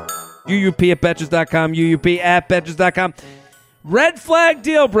 UUP at Betches.com, UUP at Betches.com. Red flag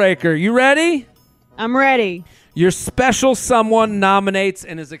deal breaker. You ready? I'm ready. Your special someone nominates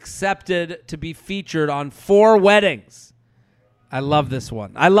and is accepted to be featured on 4 Weddings. I love this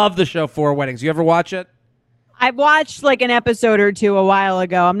one. I love the show 4 Weddings. You ever watch it? I've watched like an episode or two a while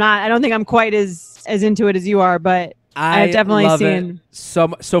ago. I don't think I'm quite as into it as you are, but I've definitely seen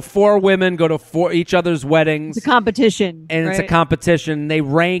it. So 4 women go to each other's weddings. It's a competition. And It's a competition. They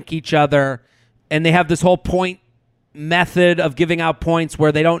rank each other, and they have this whole point method of giving out points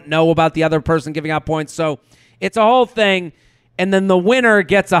where they don't know about the other person giving out points. So it's a whole thing, and then the winner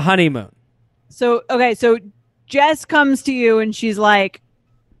gets a honeymoon. So Jess comes to you and she's like,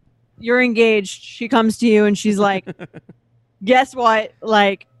 you're engaged. She comes to you and she's like, guess what?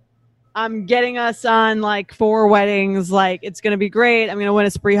 Like, I'm getting us on like 4 weddings. Like, it's going to be great. I'm going to win a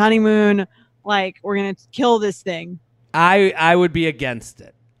spree honeymoon. Like, we're going to kill this thing. I would be against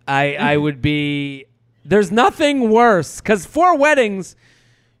it. I would be. There's nothing worse, because 4 weddings,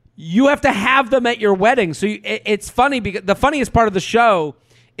 you have to have them at your wedding. So it's funny because the funniest part of the show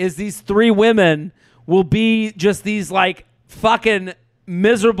is these 3 women will be just these like fucking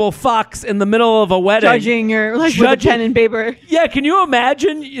miserable fucks in the middle of a wedding. Judging with a pen and paper. Yeah, can you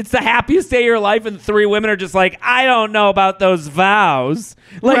imagine? It's the happiest day of your life and 3 women are just like, I don't know about those vows.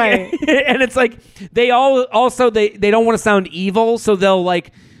 Like, right. And it's like, they don't want to sound evil, so they'll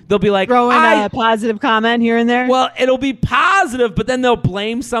be like, throw in a positive comment here and there. Well, it'll be positive, but then they'll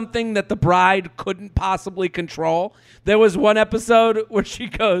blame something that the bride couldn't possibly control. There was one episode where she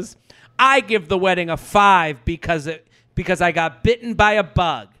goes, I give the wedding a 5 because I got bitten by a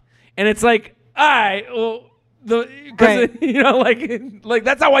bug. And it's like, all right, well, right. You know, like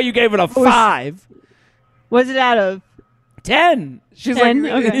that's not why you gave it a 5. What's it out of? 10. She's 10?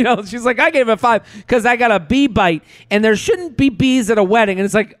 like, okay. You know, she's like, I gave it a 5 because I got a bee bite, and there shouldn't be bees at a wedding. And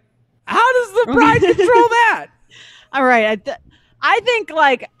it's like, how does the bride control that? All right. I think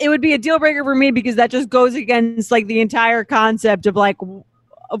like it would be a deal breaker for me because that just goes against like the entire concept of like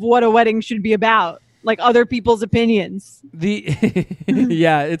of what a wedding should be about. Like other people's opinions.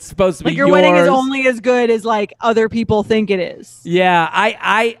 Yeah, it's supposed to be like your wedding is only as good as like other people think it is.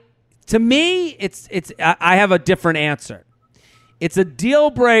 Yeah, to me, I have a different answer. It's a deal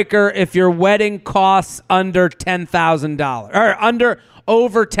breaker if your wedding costs under $10,000 or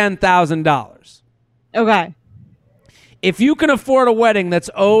over $10,000. Okay. If you can afford a wedding that's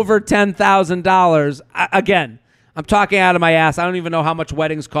over $10,000, again, I'm talking out of my ass. I don't even know how much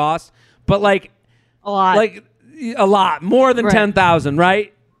weddings cost, but like a lot more than Right. 10,000,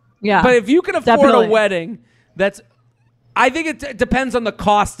 right? Yeah. But if you can afford Definitely. a wedding that's, I think it depends on the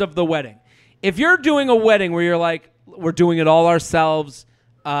cost of the wedding. If you're doing a wedding where you're like, we're doing it all ourselves,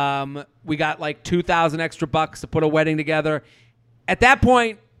 we got like 2,000 extra bucks to put a wedding together. At that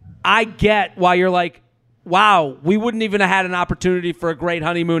point, I get why you're like, wow, we wouldn't even have had an opportunity for a great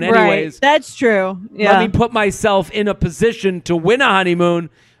honeymoon anyways. Right. That's true. Yeah. Let me put myself in a position to win a honeymoon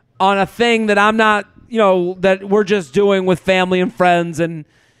on a thing that I'm not, that we're just doing with family and friends, and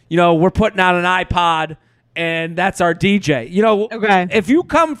we're putting out an iPod and that's our DJ. Okay. If you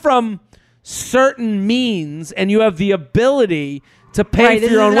come from certain means and you have the ability to pay Right, for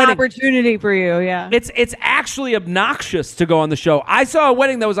this your is own an wedding, opportunity for you. Yeah. it's actually obnoxious to go on the show. I saw a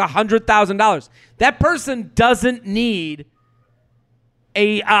wedding that was $100,000. That person doesn't need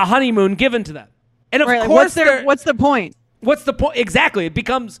a honeymoon given to them. And of Right, like, course, what's the point? what's the point? Exactly. It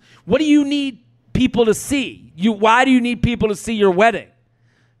becomes, what do you need people to see? Why do you need people to see your wedding?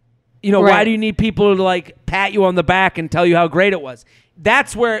 Why Right. do you need people to like pat you on the back and tell you how great it was?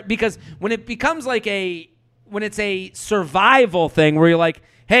 That's where, because when it becomes like when it's a survival thing where you're like,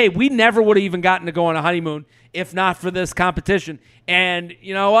 hey, we never would have even gotten to go on a honeymoon if not for this competition. And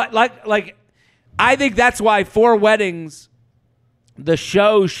you know what? Like I think that's why for weddings, the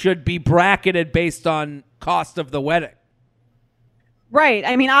show should be bracketed based on cost of the wedding. Right.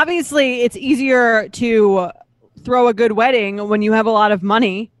 I mean, obviously, it's easier to throw a good wedding when you have a lot of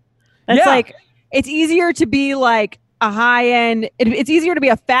money. It's Yeah. like, it's easier to be like a high end. It's easier to be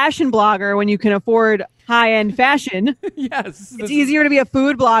a fashion blogger when you can afford high end fashion. Yes. It's easier to be a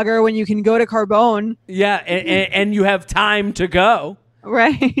food blogger when you can go to Carbone. Yeah. And you have time to go.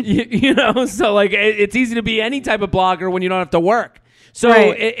 Right. So like it's easy to be any type of blogger when you don't have to work. So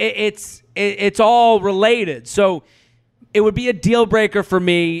Right. it's all related. So it would be a deal breaker for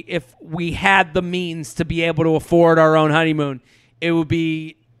me if we had the means to be able to afford our own honeymoon. It would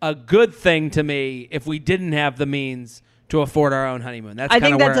be a good thing to me if we didn't have the means to afford our own honeymoon. I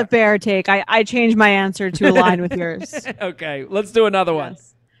think that's a fair take. I changed my answer to align with yours. Okay, let's do another one.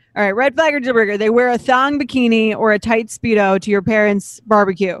 Yes. All right, red flag or deal breaker. They wear a thong bikini or a tight Speedo to your parents'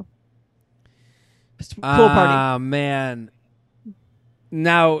 barbecue. Pool party. Ah, man.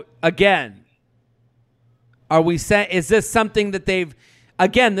 Now, again, are we saying, is this something that they've,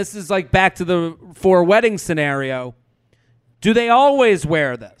 again, this is like back to the for wedding scenario. Do they always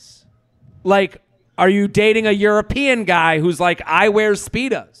wear this? Like, are you dating a European guy who's like, I wear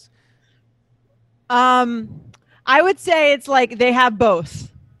Speedos? I would say it's like they have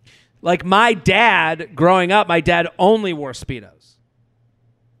both. Like my dad, growing up, my dad only wore Speedos.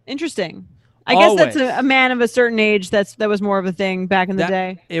 Interesting. I guess that's Always. a man of a certain age. That was more of a thing back in the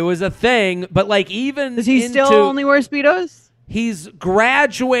day. It was a thing, but like even Does he still only wear Speedos? He's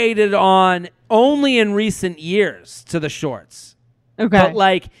graduated on only in recent years to the shorts. Okay. But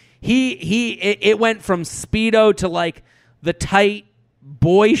like it went from Speedo to like the tight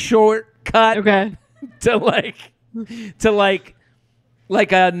boy short cut Okay. to like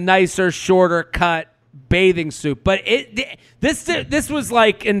a nicer, shorter cut bathing suit. But this was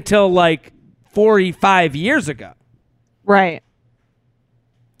like until like 45 years ago. Right.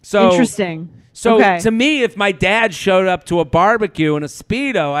 So Interesting. So Okay. to me, if my dad showed up to a barbecue in a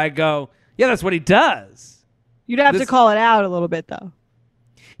Speedo, I go, yeah, that's what he does. You'd have to call it out a little bit, though.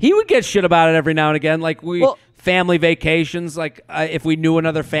 He would get shit about it every now and again. Like Well- family vacations, like if we knew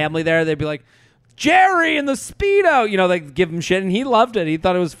another family there, they'd be like, Jerry in the Speedo. They'd give him shit, and he loved it. He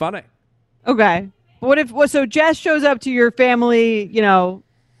thought it was funny. Okay. So Jess shows up to your family,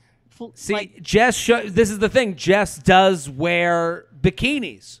 See, Jess, this is the thing. Jess does wear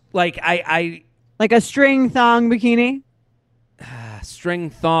bikinis. Like like a string thong bikini, string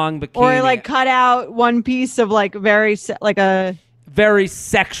thong bikini. or like cut out one piece of like like a. Very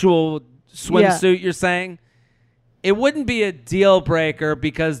sexual swimsuit, You're saying? It wouldn't be a deal breaker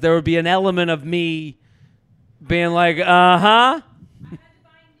because there would be an element of me being like, uh-huh.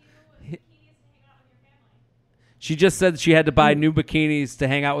 She just said she had to buy new bikinis to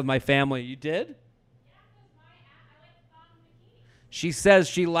hang out with my family. You did? She says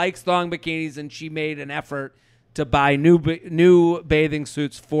she likes thong bikinis and she made an effort to buy new bathing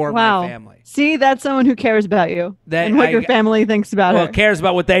suits for Wow. my family. See, that's someone who cares about you That and what I- your family thinks about Well, her. cares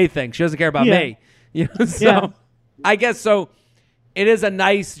about what they think. She doesn't care about Yeah. me. So Yeah. I guess so. It is a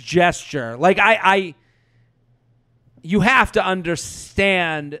nice gesture. Like you have to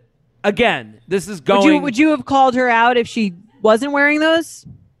understand. Again, this is going. Would you have called her out if she wasn't wearing those,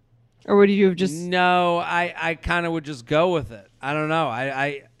 or would you have just? No, I kind of would just go with it. I don't know.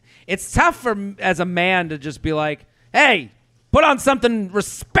 It's tough as a man to just be like, hey, put on something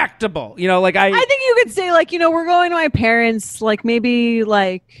respectable. You know, like I think you could say like, we're going to my parents, like maybe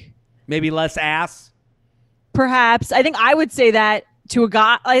less ass. Perhaps. I think I would say that to a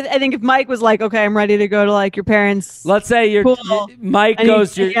guy. I think if Mike was like, okay, I'm ready to go to like your parents. Let's say Mike and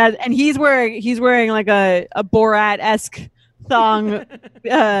goes to and he's wearing like a Borat-esque thong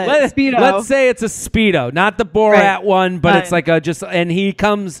Speedo. Let's say it's a Speedo, not the Borat one, but it's like and he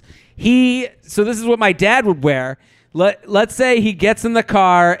comes, so this is what my dad would wear. Let's say he gets in the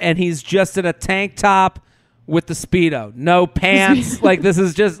car and he's just in a tank top with the Speedo, no pants. Like this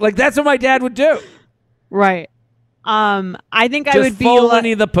is just like, that's what my dad would do. Right. I think just I would be full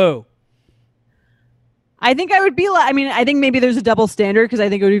Winnie the Pooh. I think I would be like, I think maybe there's a double standard because I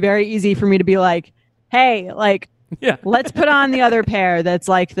think it would be very easy for me to be like, hey, like, let's put on the other pair that's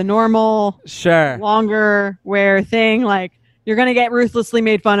like the normal, longer wear thing. Like, you're going to get ruthlessly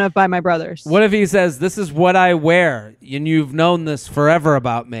made fun of by my brothers. What if he says, this is what I wear, and you've known this forever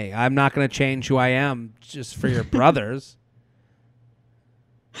about me. I'm not going to change who I am just for your brothers.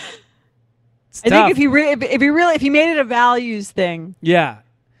 I think if he made it a values thing. Yeah.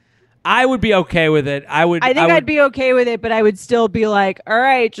 I would be okay with it. I think I'd be okay with it, but I would still be like, all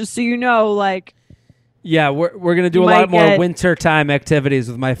right, just so you know, like. Yeah, we're going to do a lot more wintertime activities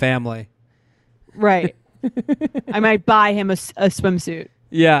with my family. Right. I might buy him a swimsuit.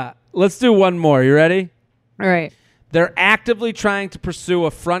 Yeah. Let's do one more. You ready? All right. They're actively trying to pursue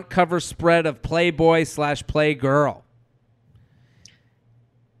a front cover spread of Playboy/Playgirl.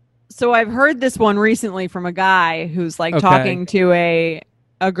 So I've heard this one recently from a guy who's like talking to a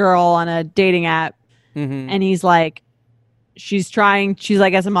girl on a dating app, and he's like, she's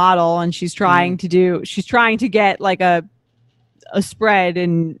like as a model, and she's trying to get like a spread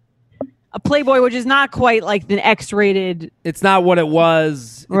and a Playboy, which is not quite like the X-rated. It's not what it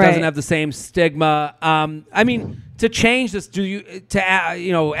was. It doesn't have the same stigma. I mean, to change this,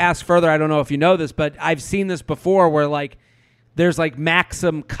 ask further. I don't know if you know this, but I've seen this before where like there's like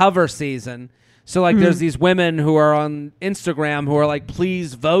Maxim cover season. So like there's these women who are on Instagram who are like,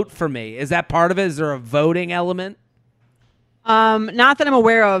 please vote for me. Is that part of it? Is there a voting element? Not that I'm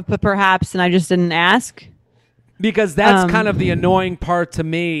aware of, but perhaps, and I just didn't ask. Because that's kind of the annoying part to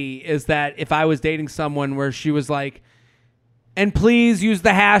me is that if I was dating someone where she was like, and please use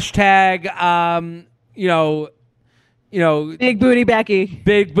the hashtag, Big Booty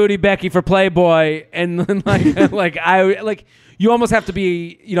Becky for Playboy, and then like you almost have to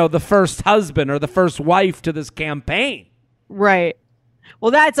be, the first husband or the first wife to this campaign. Right. Well,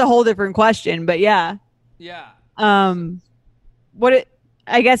 that's a whole different question, but yeah. Yeah.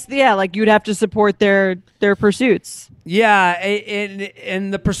 I guess, like you'd have to support their pursuits. Yeah,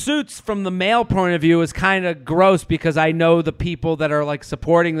 and the pursuits from the male point of view is kind of gross because I know the people that are like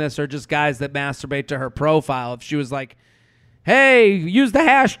supporting this are just guys that masturbate to her profile. If she was like, hey, use the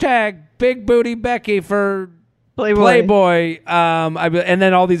hashtag Big Booty Becky for Playboy, and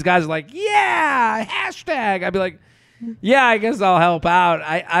then all these guys are like, yeah, hashtag. I'd be like, yeah, I guess I'll help out.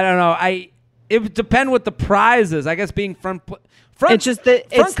 I don't know. It would depend what the prize is. I guess being front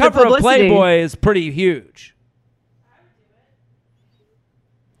cover of Playboy is pretty huge.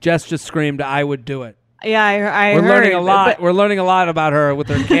 Jess just screamed, "I would do it." Yeah, We're learning a lot. We're learning a lot about her with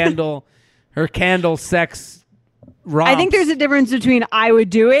her candle sex romps. I think there's a difference between I would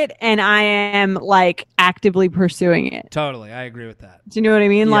do it and I am like actively pursuing it. Totally, I agree with that. Do you know what I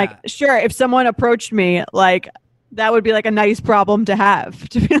mean? Yeah. Like, sure, if someone approached me, like that would be like a nice problem to have,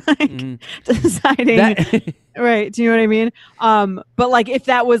 to be like deciding. Right. Do you know what I mean? But like if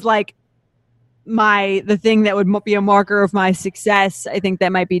that was like the thing that would be a marker of my success, I think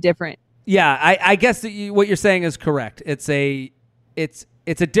that might be different. Yeah, I guess what you're saying is correct. It's a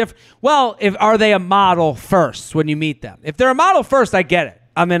different. Well, are they a model first when you meet them? If they're a model first, I get it.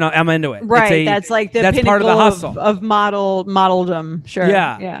 I'm into it. Right. That's like that's part of the hustle of modeldom. Sure.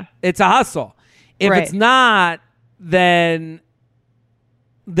 Yeah. It's a hustle. If it's not, then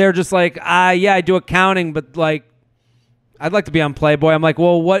they're just like, I do accounting, but like, I'd like to be on Playboy. I'm like,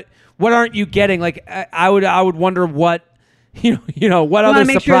 well, what aren't you getting? Like, I would wonder what, what other surprises.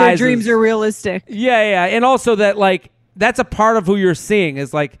 Make sure their dreams are realistic. Yeah, and also that like that's a part of who you're seeing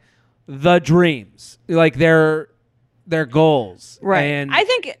is like the dreams, like their goals, right? And I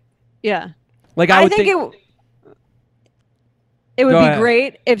think, like I think it would be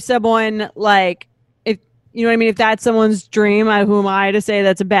great if someone like. You know what I mean? If that's someone's dream, who am I to say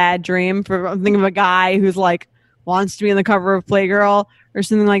that's a bad dream? I'm thinking of a guy who's like wants to be on the cover of Playgirl or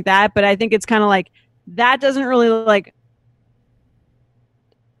something like that. But I think it's kind of like that doesn't really like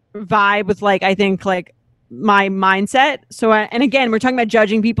vibe with like I think like my mindset. So and again, we're talking about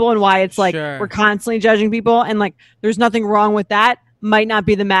judging people and why it's like we're constantly judging people, and like there's nothing wrong with that. Might not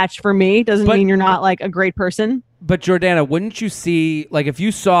be the match for me. Doesn't mean you're not like a great person. But Jordana, wouldn't you see like if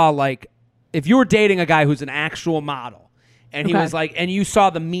you saw like if you were dating a guy who's an actual model and he was like, and you saw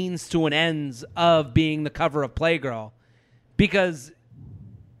the means to an ends of being the cover of Playgirl, because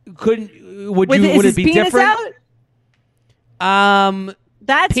would it be different? Out?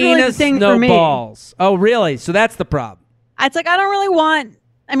 That's penis, really the thing no for me. Balls. Oh, really? So that's the problem. It's like I don't really want.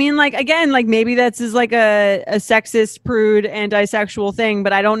 I mean, like again, like maybe that's is like a sexist, prude, anti-sexual thing,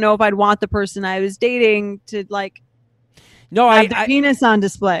 but I don't know if I'd want the person I was dating to like. No, have the penis on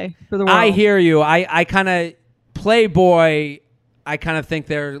display for the world. I hear you. I kind of Playboy. I kind of think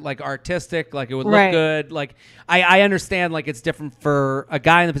they're like artistic, like it would look good. Like I understand, like it's different for a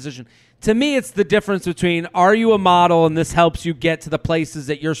guy in the position. To me, it's the difference between are you a model and this helps you get to the places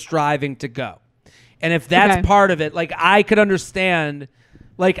that you're striving to go, and if that's part of it, like I could understand.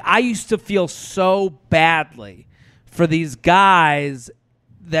 Like I used to feel so badly for these guys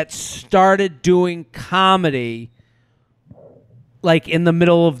that started doing comedy like in the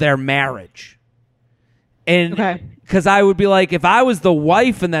middle of their marriage. And because I would be like, if I was the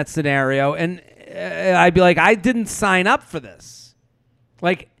wife in that scenario, and I'd be like, I didn't sign up for this.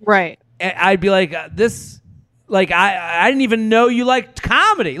 Like, I'd be like, this, like, I didn't even know you liked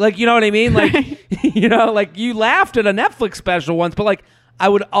comedy. Like, you know what I mean? Like, you know, like you laughed at a Netflix special once, but like, I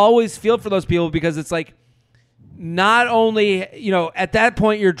would always feel for those people because it's like, not only, you know, at that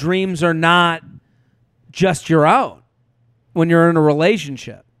point, your dreams are not just your own when you're in a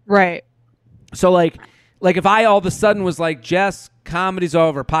relationship. Right. So like if I all of a sudden was like, Jess, comedy's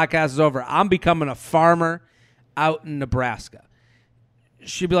over, podcast is over, I'm becoming a farmer out in Nebraska.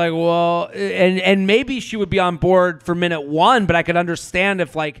 She'd be like, well, and maybe she would be on board for minute one, but I could understand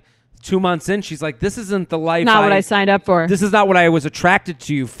if like 2 months in, she's like, this isn't the life. Not what I signed up for. This is not what I was attracted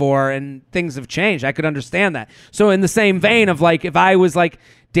to you for, and things have changed. I could understand that. So in the same vein of like, if I was like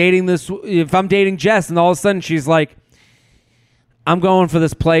if I'm dating Jess and all of a sudden she's like, I'm going for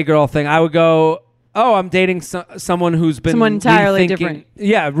this Playgirl thing, I would go, oh, I'm dating someone who's been someone entirely different.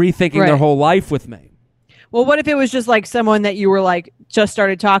 Yeah, rethinking their whole life with me. Well, what if it was just like someone that you were like just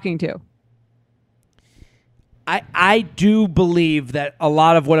started talking to? I do believe that a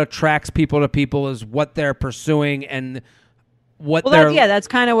lot of what attracts people to people is what they're pursuing and what they're... that's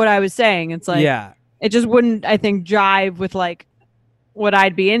kind of what I was saying. It's like, it just wouldn't, I think, jive with like what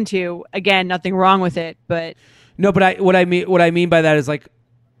I'd be into. Again, nothing wrong with it, but... No, but what I mean by that is like,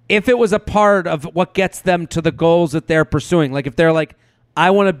 if it was a part of what gets them to the goals that they're pursuing, like if they're like,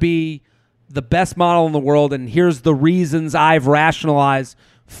 I want to be the best model in the world and here's the reasons I've rationalized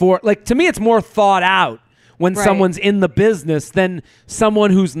for... Like, to me, it's more thought out when someone's in the business than someone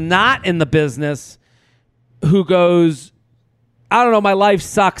who's not in the business who goes, I don't know, my life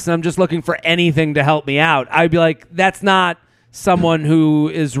sucks and I'm just looking for anything to help me out. I'd be like, that's not someone who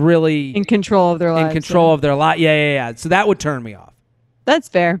is really in control of their life. In control of their life. Yeah. So that would turn me off. That's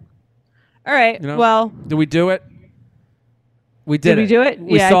fair. All right. You know? Well, did we do it? We did we do it?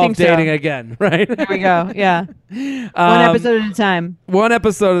 We solved dating again, right? There we go. Yeah. One episode at a time. One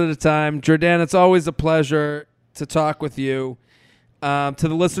episode at a time. Jordana, it's always a pleasure to talk with you. To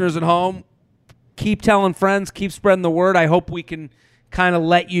the listeners at home, keep telling friends, keep spreading the word. I hope we can kind of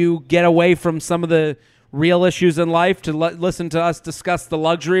let you get away from some of the real issues in life to listen to us discuss the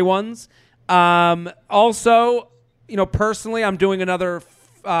luxury ones. Also, you know, personally, I'm doing another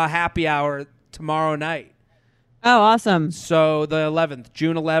happy hour tomorrow night. Oh, awesome. So the 11th,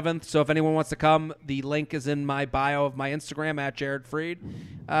 June 11th. So if anyone wants to come, the link is in my bio of my Instagram at Jared Freed.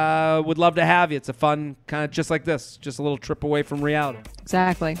 Would love to have you. It's a fun kind of just like this, just a little trip away from reality.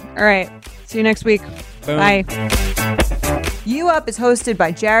 Exactly. All right. See you next week. Boom. Bye. You Up is hosted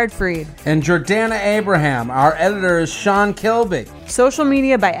by Jared Freed. And Jordana Abraham. Our editor is Sean Kilby. Social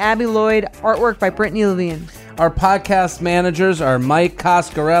media by Abby Lloyd. Artwork by Brittany Levine. Our podcast managers are Mike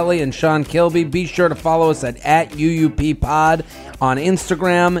Coscarelli and Sean Kilby. Be sure to follow us at UUPPod on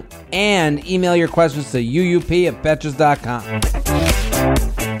Instagram and email your questions to uup@betches.com.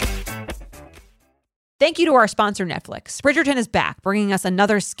 Thank you to our sponsor, Netflix. Bridgerton is back, bringing us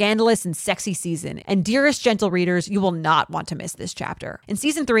another scandalous and sexy season. And dearest gentle readers, you will not want to miss this chapter. In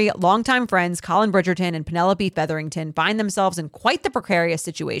season 3, longtime friends Colin Bridgerton and Penelope Featherington find themselves in quite the precarious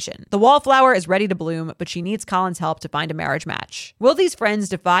situation. The wallflower is ready to bloom, but she needs Colin's help to find a marriage match. Will these friends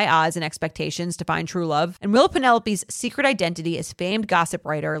defy odds and expectations to find true love? And will Penelope's secret identity as famed gossip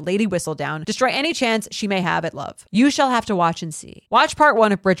writer Lady Whistledown destroy any chance she may have at love? You shall have to watch and see. Watch part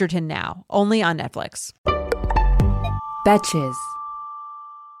 1 of Bridgerton now, only on Netflix. Betches.